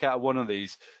going to pick out one of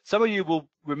these. Some of you will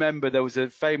remember there was a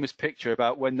famous picture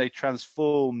about when they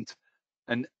transformed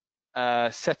an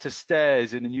set of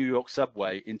stairs in the New York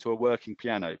subway into a working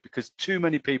piano because too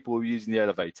many people were using the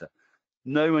elevator.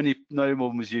 No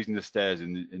one was using the stairs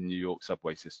in New York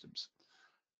subway systems.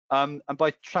 And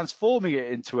by transforming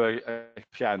it into a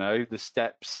piano, the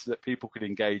steps that people could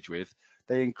engage with,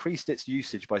 they increased its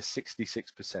usage by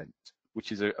 66%,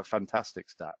 which is a fantastic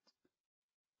stat.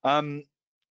 And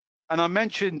I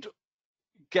mentioned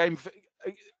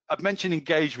I've mentioned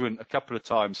engagement a couple of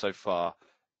times so far.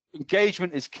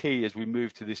 Engagement is key as we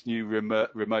move to this new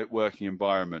remote working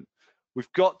environment.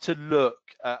 We've got to look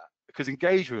at, because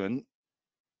engagement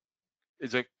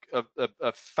is a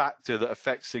factor that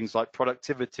affects things like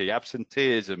productivity,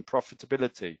 absenteeism,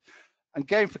 profitability, and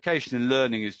gamification in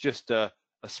learning is just a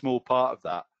small part of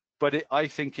that. But I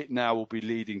think it now will be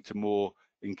leading to more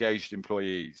engaged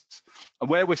employees. And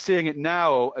where we're seeing it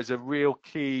now as a real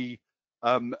key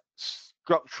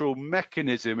structural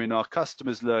mechanism in our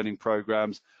customers' learning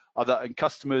programs are that in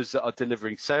customers that are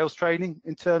delivering sales training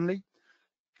internally,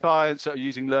 clients that are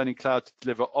using Learning Cloud to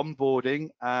deliver onboarding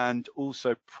and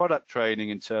also product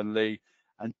training internally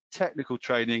and technical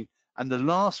training. And the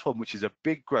last one, which is a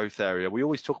big growth area, we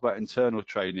always talk about internal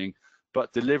training,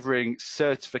 but delivering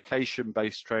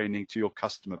certification-based training to your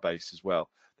customer base as well.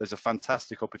 There's a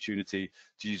fantastic opportunity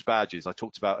to use badges. I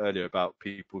talked about earlier about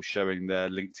people showing their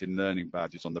LinkedIn Learning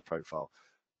badges on the profile,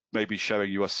 maybe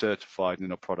showing you are certified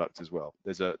in a product as well.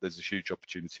 There's a huge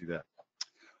opportunity there.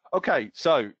 Okay,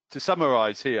 so to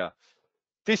summarize here,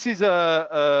 this is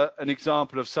an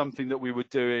example of something that we were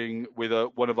doing with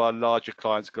one of our larger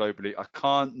clients globally. I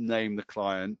can't name the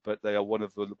client, but they are one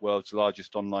of the world's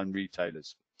largest online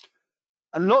retailers.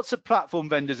 And lots of platform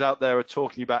vendors out there are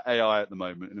talking about AI at the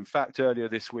moment. And in fact, earlier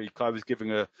this week, I was giving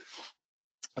a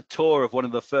tour of one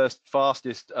of the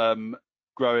fastest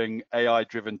growing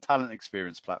AI-driven talent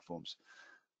experience platforms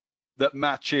that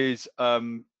matches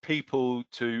people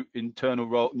to internal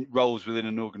roles within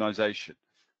an organization.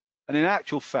 And in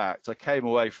actual fact, I came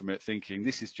away from it thinking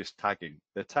this is just tagging.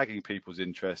 They're tagging people's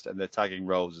interest and they're tagging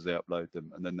roles as they upload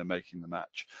them, and then they're making the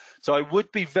match. So I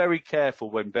would be very careful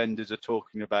when vendors are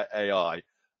talking about AI.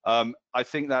 I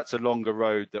think that's a longer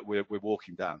road that we're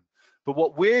walking down. But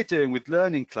what we're doing with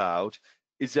Learning Cloud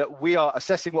is that we are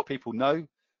assessing what people know.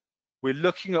 We're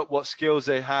looking at what skills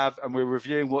they have, and we're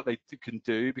reviewing what they can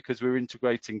do, because we're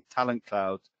integrating Talent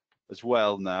Cloud as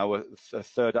well now, a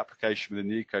third application within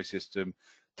the ecosystem,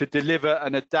 to deliver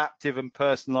an adaptive and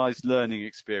personalized learning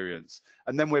experience.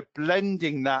 And then we're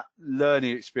blending that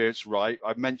learning experience right.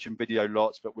 I've mentioned video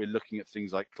lots, but we're looking at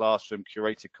things like classroom,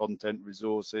 curated content,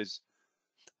 resources,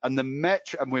 and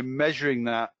we're measuring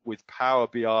that with Power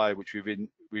BI, which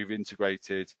we've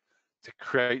integrated to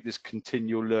create this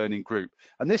continual learning group.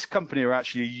 And this company are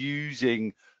actually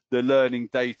using the learning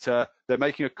data. They're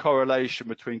making a correlation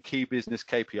between key business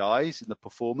KPIs and the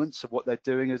performance of what they're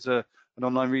doing as an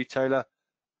online retailer.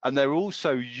 And they're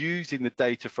also using the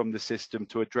data from the system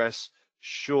to address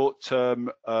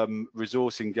short-term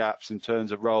resourcing gaps in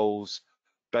terms of roles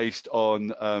based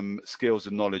on skills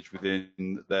and knowledge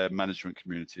within their management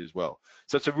community as well.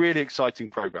 So it's a really exciting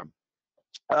program.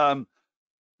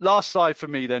 Last slide for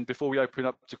me then, before we open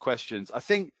up to questions. I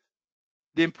think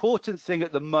the important thing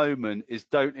at the moment is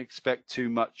don't expect too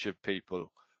much of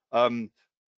people.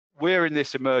 We're in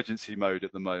this emergency mode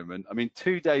at the moment. I mean,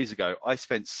 2 days ago, I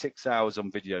spent 6 hours on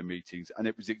video meetings and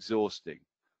it was exhausting.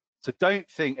 So don't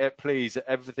think, please, that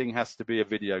everything has to be a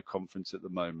video conference at the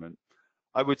moment.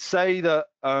 I would say that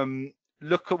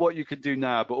look at what you can do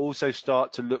now, but also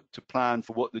start to look to plan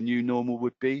for what the new normal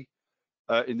would be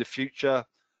in the future.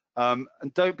 And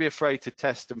don't be afraid to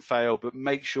test and fail, but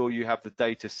make sure you have the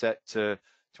data set to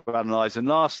analyze. And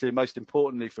lastly, most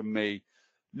importantly for me,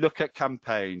 look at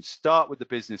campaigns. Start with the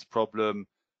business problem,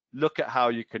 look at how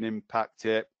you can impact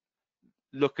it,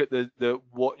 look at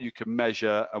what you can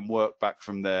measure and work back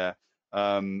from there.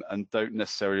 And don't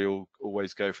necessarily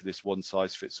always go for this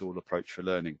one-size-fits-all approach for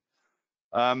learning.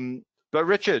 But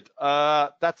Richard,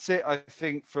 that's it, I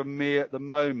think, from me at the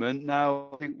moment. Now,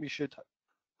 I think we should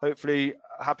hopefully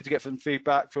happy to get some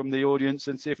feedback from the audience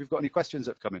and see if we've got any questions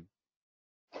that have come in.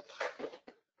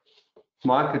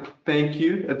 Mike, thank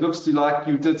you. It looks like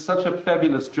you did such a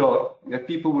fabulous job that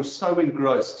people were so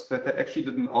engrossed that they actually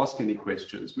didn't ask any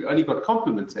questions. We only got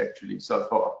compliments actually so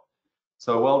far.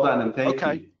 So well done and thank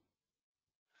you.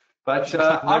 But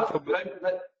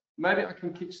maybe I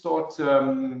can kickstart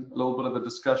a little bit of a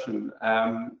discussion.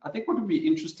 I think what would be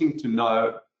interesting to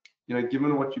know,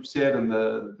 given what you've said and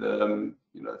the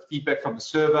feedback from the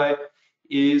survey,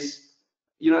 is,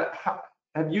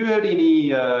 have you heard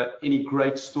any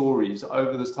great stories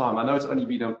over this time? I know it's only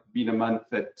been a month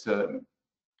that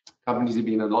companies have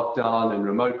been in lockdown and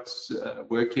remote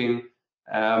working.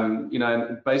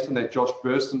 And based on that Josh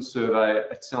Burston survey,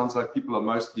 it sounds like people are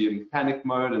mostly in panic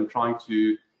mode and trying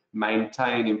to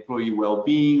maintain employee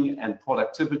well-being and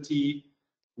productivity.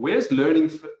 Where's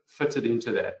learning fitted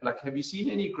into that? Like, have you seen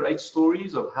any great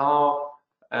stories of how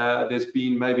there's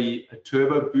been maybe a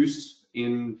turbo boost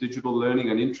in digital learning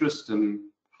and interest, and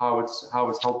how it's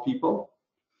helped people?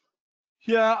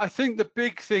 Yeah, I think the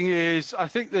big thing is, I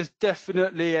think there's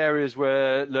definitely areas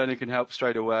where learning can help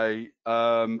straight away.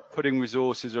 Putting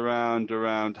resources around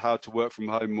how to work from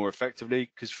home more effectively,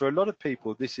 because for a lot of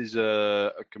people, this is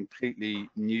a completely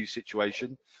new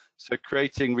situation. So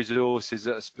creating resources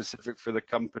that are specific for the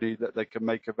company that they can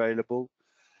make available.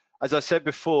 As I said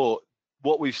before,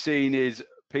 what we've seen is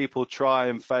people try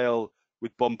and fail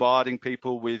with bombarding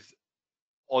people with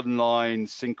online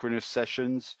synchronous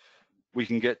sessions. We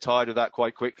can get tired of that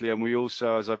quite quickly. And we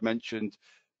also, as I've mentioned,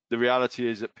 the reality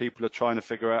is that people are trying to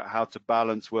figure out how to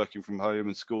balance working from home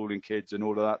and schooling kids and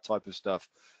all of that type of stuff.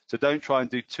 So don't try and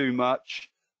do too much.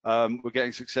 We're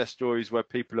getting success stories where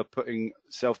people are putting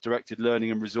self-directed learning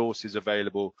and resources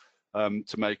available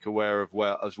to make aware of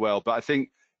as well. But I think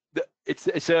that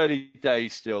it's early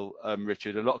days still,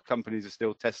 Richard. A lot of companies are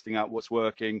still testing out what's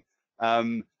working.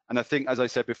 And I think, as I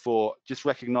said before, just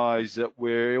recognize that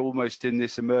we're almost in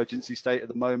this emergency state at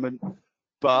the moment,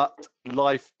 but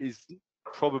life is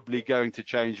probably going to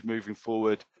change moving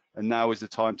forward. And now is the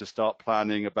time to start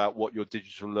planning about what your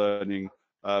digital learning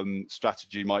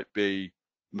strategy might be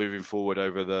moving forward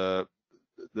over the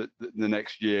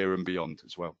next year and beyond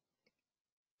as well.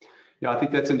 Yeah, I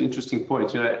think that's an interesting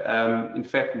point. In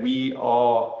fact, we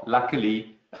are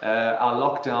luckily, our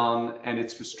lockdown and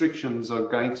its restrictions are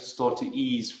going to start to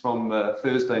ease from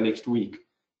Thursday next week.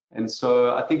 And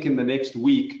so I think in the next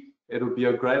week, it'll be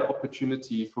a great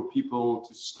opportunity for people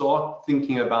to start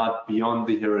thinking about beyond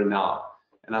the here and now.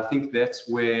 And I think that's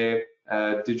where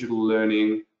digital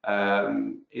learning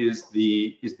is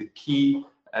the key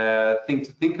thing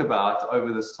to think about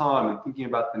over this time, and thinking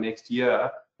about the next year,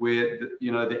 where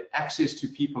the access to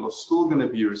people are still going to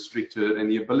be restricted, and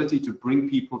the ability to bring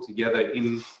people together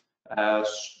in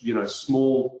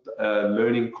small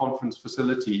learning conference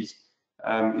facilities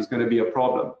is going to be a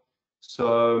problem.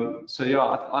 So yeah,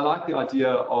 I like the idea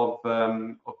of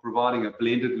providing a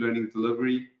blended learning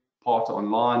delivery, part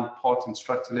online, part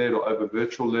instructor-led or over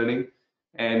virtual learning,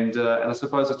 and I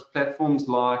suppose it's platforms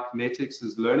like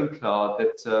NetX's Learning Cloud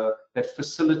that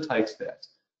facilitates that.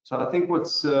 So I think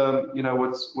what's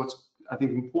I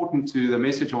think important to the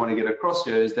message I want to get across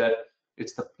here is that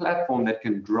it's the platform that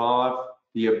can drive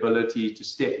the ability to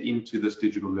step into this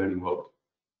digital learning world.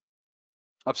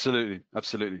 Absolutely,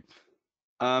 absolutely.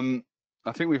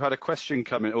 I think we've had a question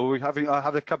come in, or I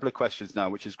have a couple of questions now,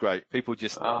 which is great. People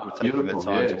just were taking their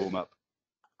time to warm up.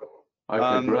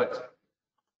 Okay, great.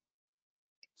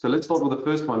 So let's start with the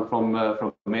first one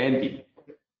from Mandy.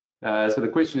 So the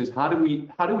question is, how do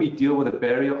we deal with the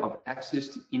barrier of access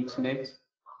to internet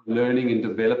learning in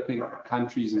developing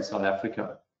countries in South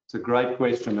Africa? It's a great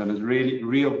question, and there's really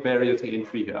real barrier to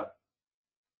entry here.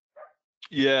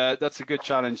 Yeah, that's a good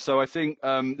challenge. So I think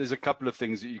there's a couple of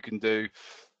things that you can do.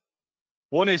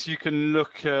 One is you can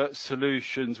look at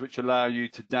solutions which allow you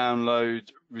to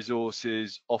download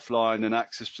resources offline and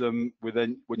access them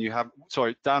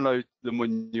download them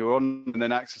when you're on, and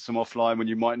then access them offline when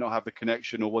you might not have the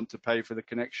connection or want to pay for the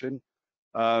connection.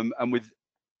 And with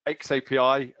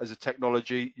XAPI as a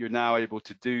technology, you're now able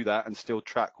to do that and still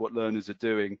track what learners are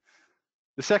doing.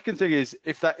 The second thing is,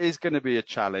 if that is going to be a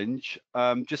challenge,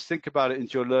 just think about it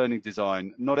into your learning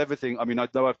design. Not everything, I mean, I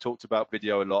know I've talked about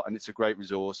video a lot and it's a great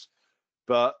resource,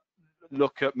 but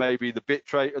look at maybe the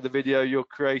bitrate of the video you're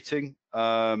creating.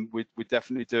 We're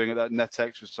definitely doing it at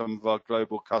NetX with some of our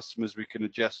global customers. We can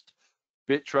adjust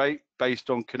bitrate based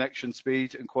on connection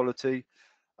speed and quality.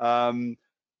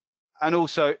 And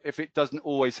also, if it doesn't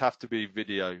always have to be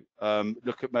video,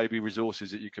 look at maybe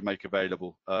resources that you can make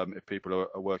available if people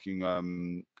are working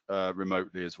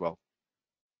remotely as well.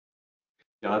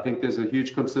 Yeah, I think there's a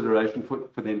huge consideration for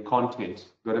then content.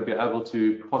 You've got to be able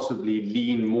to possibly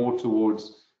lean more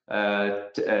towards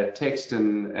text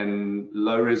and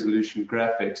low resolution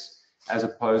graphics, as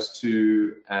opposed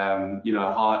to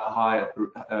high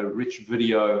rich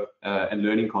video and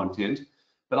learning content.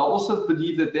 But I also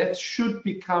believe that that should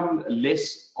become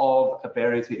less of a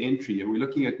barrier to entry. And we're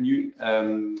looking at new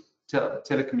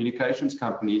telecommunications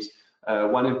companies,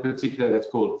 one in particular that's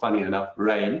called, funny enough,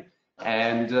 Rain,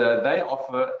 and they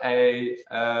offer a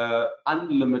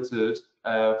unlimited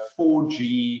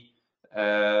 4G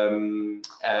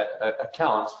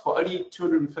account for only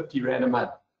 250 Rand a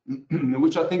month,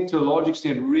 which I think to a large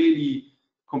extent really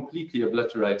completely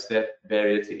obliterates that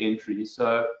barrier to entry.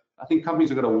 So I think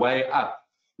companies are going to weigh up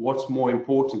what's more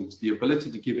important, the ability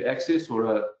to give access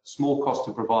or a small cost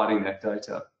of providing that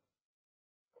data.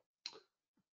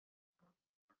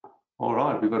 All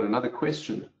right, we've got another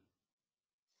question.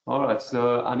 All right,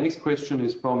 so our next question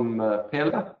is from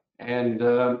Pella, and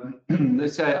they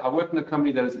say, I work in a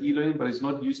company that is e-learning, but is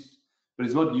not used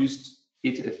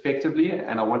it effectively,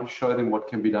 and I want to show them what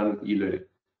can be done with e-learning.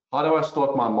 How do I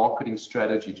start my marketing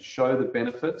strategy to show the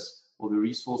benefits or the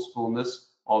resourcefulness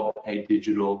of a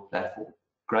digital platform?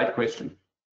 Great question.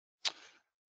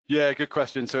 Yeah, good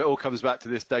question. So it all comes back to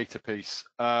this data piece.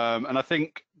 And I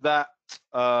think that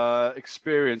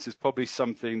experience is probably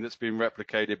something that's been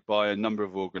replicated by a number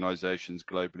of organizations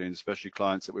globally, and especially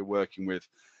clients that we're working with.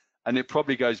 And it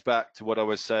probably goes back to what I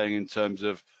was saying in terms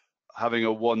of having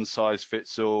a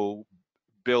one-size-fits-all,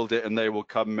 build it and they will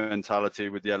come mentality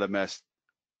with the LMS.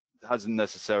 Hasn't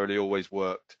necessarily always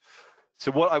worked. So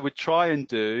what I would try and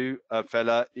do,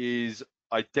 Fella, is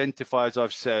identify, as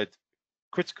I've said,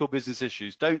 critical business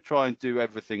issues. Don't try and do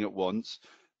everything at once.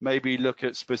 Maybe look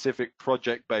at specific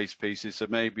project-based pieces. So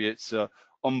maybe it's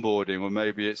onboarding, or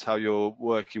maybe it's how you're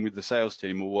working with the sales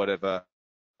team or whatever.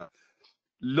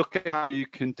 Look at how you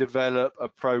can develop a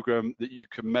program that you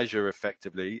can measure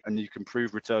effectively and you can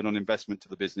prove return on investment to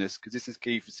the business, because this is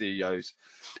key for CEOs.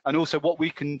 And also what we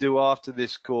can do after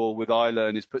this call with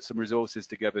iLearn is put some resources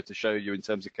together to show you in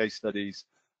terms of case studies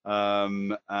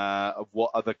of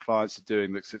what other clients are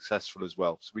doing that's successful as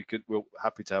well. So we're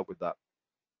happy to help with that.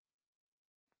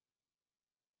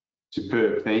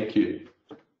 Superb, thank you.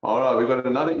 All right, we've got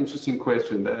another interesting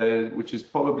question, which is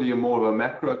probably more of a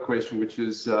macro question, which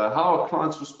is how are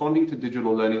clients responding to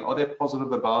digital learning? Are they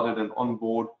positive about it and on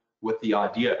board with the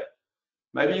idea?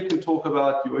 Maybe you can talk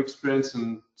about your experience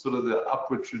and sort of the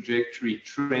upward trajectory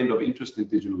trend of interest in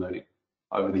digital learning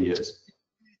over the years.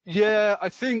 Yeah, I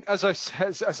think, as I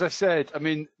said, I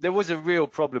mean, there was a real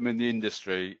problem in the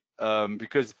industry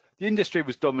because the industry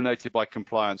was dominated by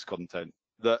compliance content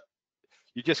that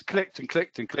you just clicked and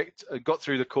clicked and clicked and got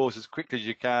through the course as quickly as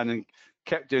you can and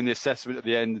kept doing the assessment at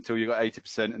the end until you got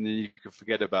 80%, and then you could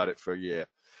forget about it for a year.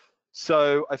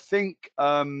 So I think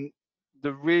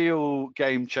the real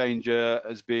game changer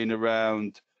has been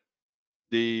around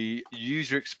the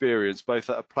user experience, both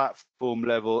at a platform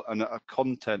level and at a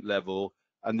content level,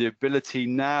 and the ability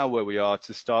now where we are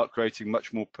to start creating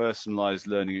much more personalized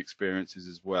learning experiences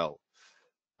as well.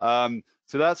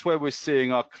 So that's where we're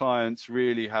seeing our clients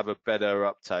really have a better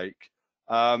uptake.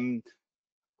 And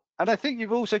I think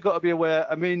you've also got to be aware,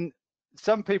 I mean,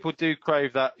 some people do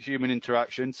crave that human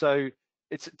interaction. So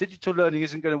digital learning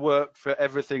isn't going to work for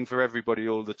everything for everybody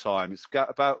all the time. It's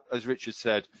about, as Richard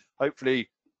said, hopefully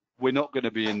we're not going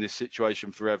to be in this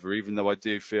situation forever, even though I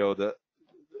do feel that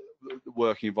the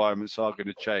working environments are going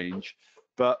to change.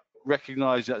 But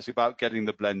recognize that it's about getting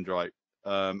the blend right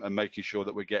and making sure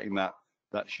that we're getting that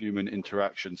human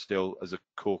interaction still as a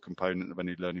core component of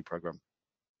any learning program.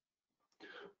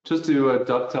 Just to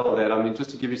dovetail that, I mean, just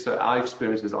to give you our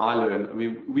experience as iLearn, I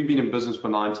mean, we've been in business for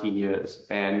 19 years,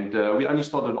 and we only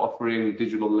started offering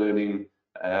digital learning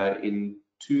in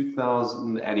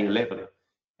 2011.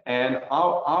 And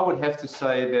I would have to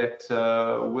say that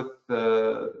with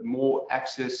more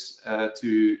access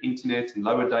to internet and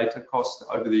lower data costs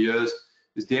over the years,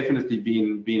 there's definitely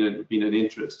been an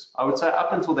interest. I would say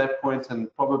up until that point,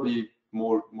 and probably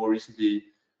more recently,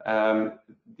 the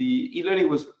e-learning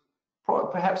was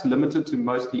perhaps limited to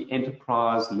mostly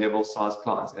enterprise level size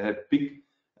clients. They had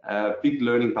big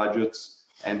learning budgets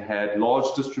and had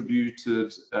large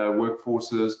distributed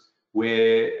workforces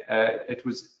where it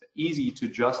was easy to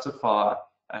justify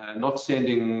not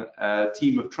sending a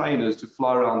team of trainers to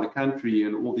fly around the country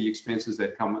and all the expenses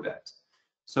that come with that.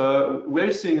 So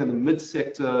we're seeing in the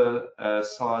mid-sector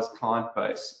size client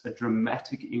base a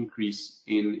dramatic increase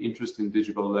in interest in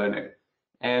digital learning.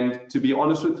 And to be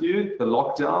honest with you, the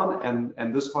lockdown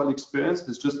and this whole experience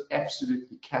has just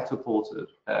absolutely catapulted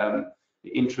the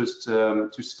interest to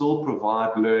still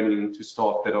provide learning to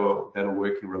staff that are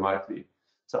working remotely.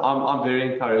 So I'm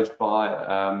very encouraged by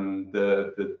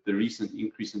the recent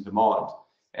increase in demand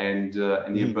and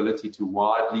the ability to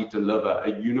widely deliver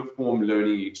a uniform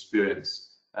learning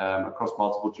experience across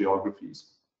multiple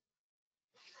geographies.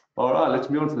 All right, let's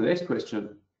move on to the next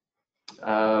question.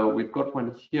 We've got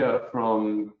one here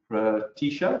from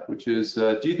Tisha, which is,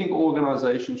 do you think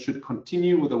organizations should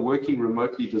continue with the working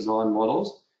remotely designed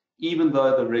models, even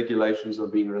though the regulations are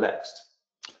being relaxed?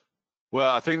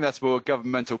 Well, I think that's more a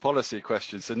governmental policy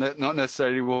question, so not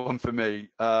necessarily one for me.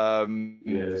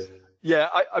 Yes. Yeah,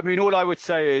 I mean, all I would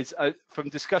say is from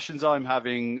discussions I'm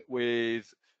having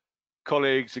with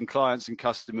colleagues and clients and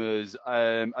customers,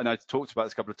 and I've talked about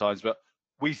this a couple of times, but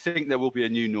we think there will be a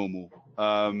new normal,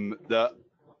 that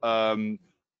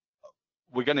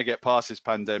we're going to get past this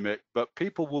pandemic, but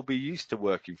people will be used to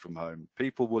working from home.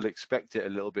 People will expect it a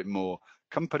little bit more.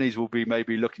 Companies will be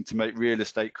maybe looking to make real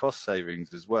estate cost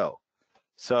savings as well.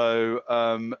 So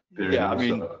yeah, I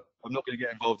mean, I'm not going to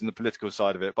get involved in the political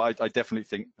side of it, but I definitely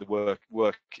think the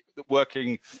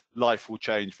working life will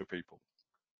change for people.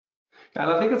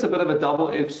 And I think it's a bit of a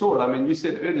double-edged sword. I mean, you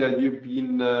said earlier you've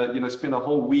been, spent a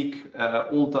whole week,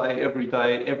 all day,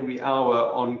 every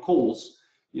hour on calls.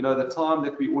 You know, the time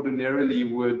that we ordinarily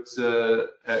would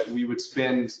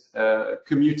spend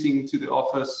commuting to the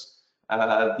office,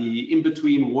 the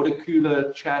in-between water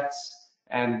cooler chats,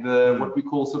 and what we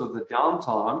call sort of the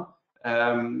downtime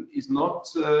is not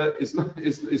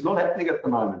happening at the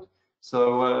moment.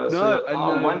 So, no,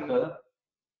 I wonder.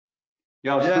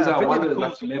 Yeah, I wonder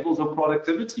like levels of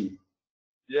productivity.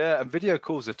 Yeah, and video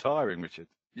calls are tiring, Richard.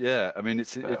 Yeah, I mean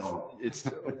it's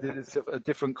a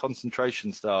different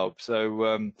concentration style.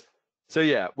 So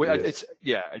yeah, Yes.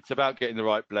 it's about getting the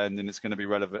right blend, and it's going to be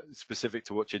relevant, specific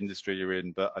to which industry you're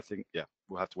in. But I think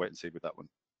we'll have to wait and see with that one.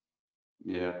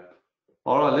 Yeah.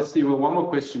 All right, let's see. Well, one more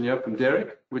question here from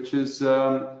Derek, which is,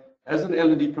 as an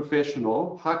L&D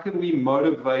professional, how can we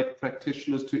motivate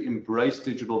practitioners to embrace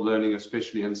digital learning,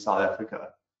 especially in South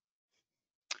Africa?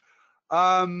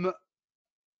 I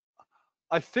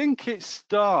think it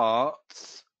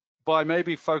starts by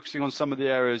maybe focusing on some of the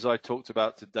areas I talked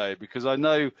about today, because I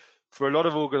know for a lot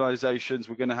of organizations,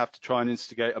 we're going to have to try and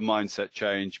instigate a mindset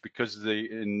change because of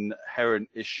the inherent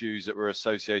issues that were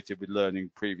associated with learning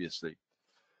previously.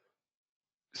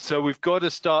 So we've got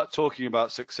to start talking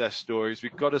about success stories.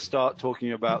 We've got to start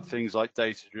talking about things like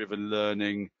data-driven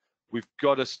learning. We've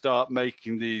got to start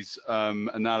making these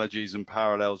analogies and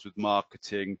parallels with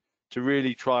marketing to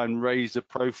really try and raise the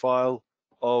profile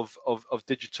of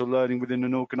digital learning within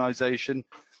an organization.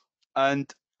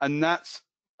 And that's,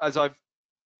 as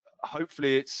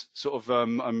hopefully it's sort of,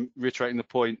 I'm reiterating the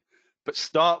point, but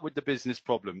start with the business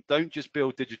problem. Don't just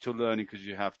build digital learning because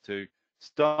you have to.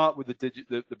 Start with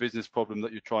the business problem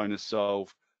that you're trying to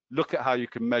solve. Look at how you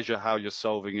can measure how you're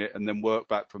solving it, and then work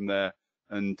back from there.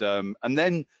 And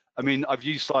then, I mean, I've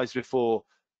used slides before.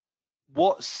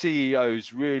 What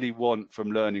CEOs really want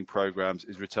from learning programs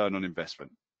is return on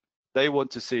investment. They want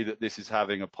to see that this is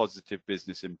having a positive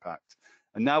business impact.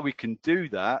 And now we can do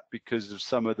that because of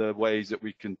some of the ways that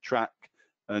we can track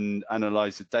and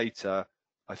analyze the data.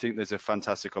 I think there's a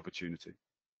fantastic opportunity.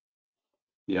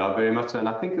 Yeah, very much so. And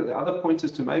I think the other point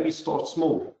is to maybe start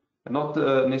small and not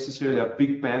necessarily a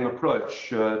big bang approach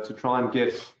to try and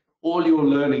get all your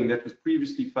learning that was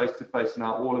previously face-to-face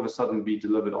now all of a sudden be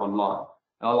delivered online.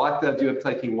 And I like the idea of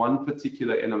taking one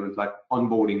particular element, like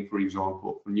onboarding, for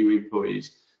example, for new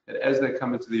employees, that as they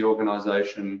come into the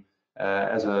organization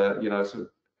as a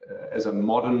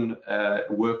modern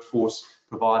workforce,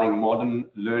 providing modern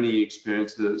learning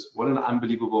experiences, what an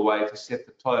unbelievable way to set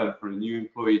the tone for a new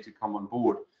employee to come on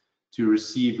board to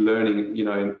receive learning,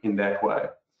 in that way.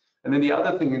 And then the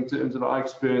other thing in terms of our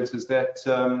experience is that,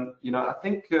 I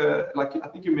think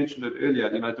you mentioned it earlier,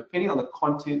 depending on the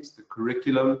content, the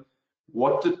curriculum,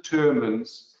 what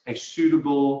determines a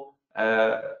suitable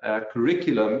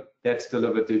curriculum that's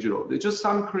delivered digital. There's just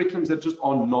some curriculums that just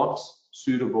are not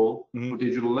suitable for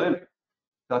digital learning.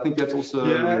 I think that's also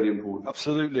really important.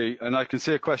 Absolutely, and I can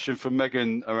see a question from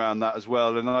Megan around that as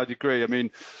well, and I'd agree. I mean,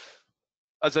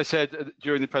 as I said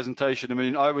during the presentation, I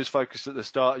mean, I was focused at the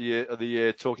start of the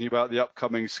year talking about the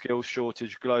upcoming skills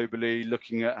shortage globally,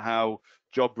 looking at how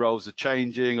job roles are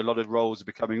changing. A lot of roles are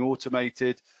becoming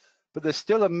automated, but there's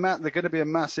still going to be a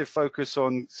massive focus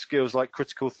on skills like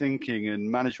critical thinking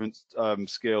and management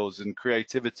skills and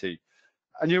creativity.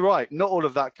 And you're right, not all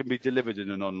of that can be delivered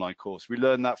in an online course. We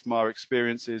learn that from our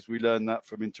experiences. We learn that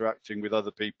from interacting with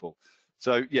other people.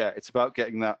 So yeah, it's about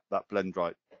getting that blend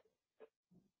right.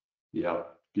 Yeah,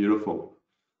 beautiful.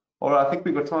 All right, I think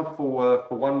we've got time for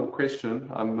one more question.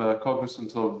 I'm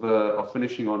cognizant of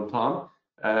finishing on time.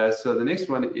 So the next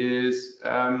one is,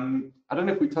 I don't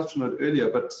know if we touched on it earlier,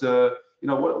 but you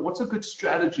know, what's a good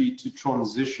strategy to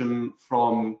transition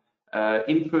from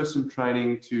in-person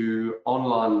training to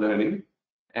online learning?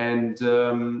 And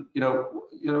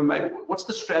maybe what's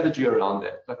the strategy around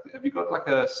that? Like, have you got like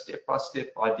a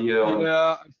step-by-step idea on?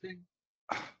 Yeah, I think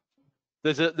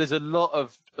there's a lot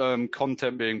of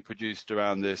content being produced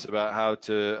around this about how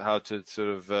to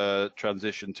sort of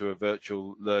transition to a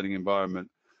virtual learning environment.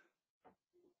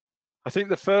 I think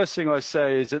the first thing I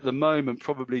say is at the moment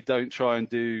probably don't try and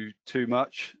do too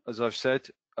much, as I've said,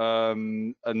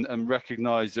 and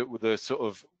recognise that with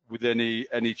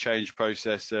any change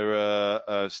process there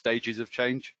are stages of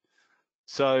change.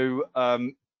 So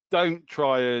don't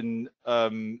try and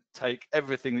take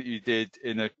everything that you did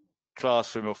in a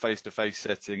classroom or face-to-face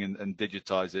setting and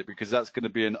digitize it, because that's going to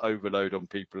be an overload on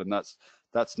people, and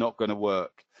that's not going to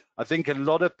work. I think a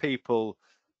lot of people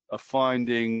are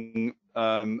finding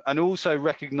and also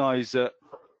recognize that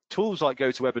tools like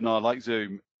GoToWebinar, like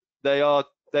Zoom, they are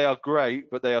great,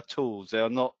 but they are tools. They are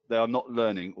not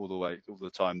learning all the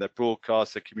time. They're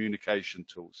broadcast, they're communication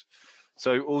tools.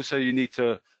 So also you need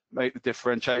to make the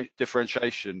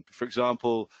differentiation. For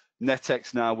example,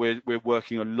 NetX now, we're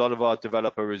working a lot of our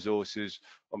developer resources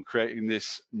on creating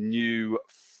this new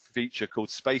feature called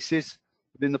Spaces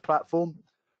within the platform,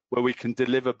 where we can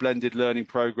deliver blended learning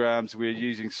programs. We're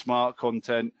using smart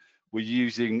content. We're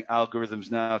using algorithms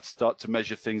now to start to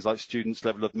measure things like students'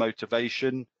 level of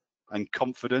motivation and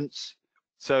confidence.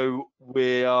 So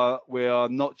we are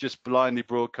not just blindly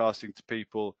broadcasting to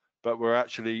people, but we're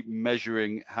actually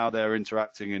measuring how they're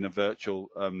interacting in a virtual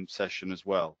session as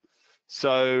well.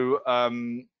 So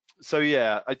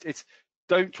yeah,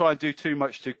 don't try and do too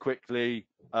much too quickly.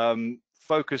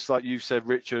 Focus, like you said,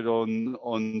 Richard,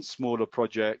 on smaller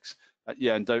projects.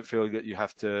 Yeah, and don't feel that you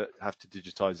have to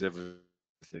digitize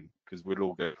everything, because we'll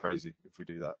all go crazy if we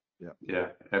do that. Yeah,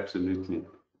 absolutely.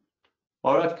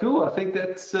 All right, cool. I think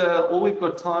that's all we've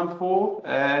got time for.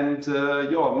 And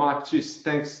yeah, Mike, just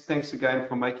thanks again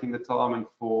for making the time and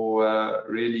for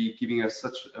really giving us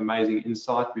such amazing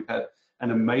insight. We've had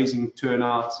an amazing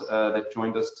turnout that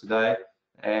joined us today.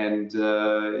 And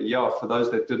yeah, for those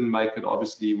that didn't make it,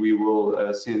 obviously we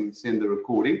will send the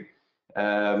recording.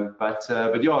 But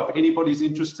yeah, if anybody's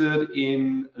interested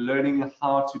in learning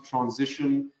how to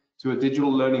transition to a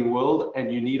digital learning world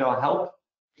and you need our help,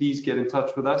 please get in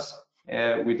touch with us.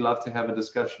 We'd love to have a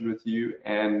discussion with you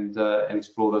and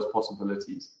explore those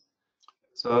possibilities.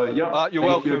 So yeah, you're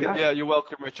welcome. Yeah, you're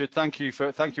welcome, Richard. Thank you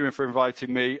for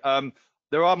inviting me.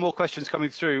 There are more questions coming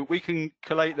through. We can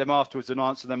collate them afterwards and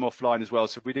answer them offline as well.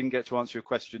 So if we didn't get to answer your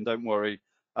question, don't worry.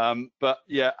 But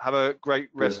yeah, have a great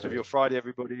rest of your Friday,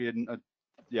 everybody. And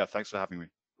yeah, thanks for having me.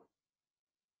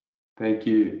 Thank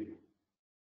you.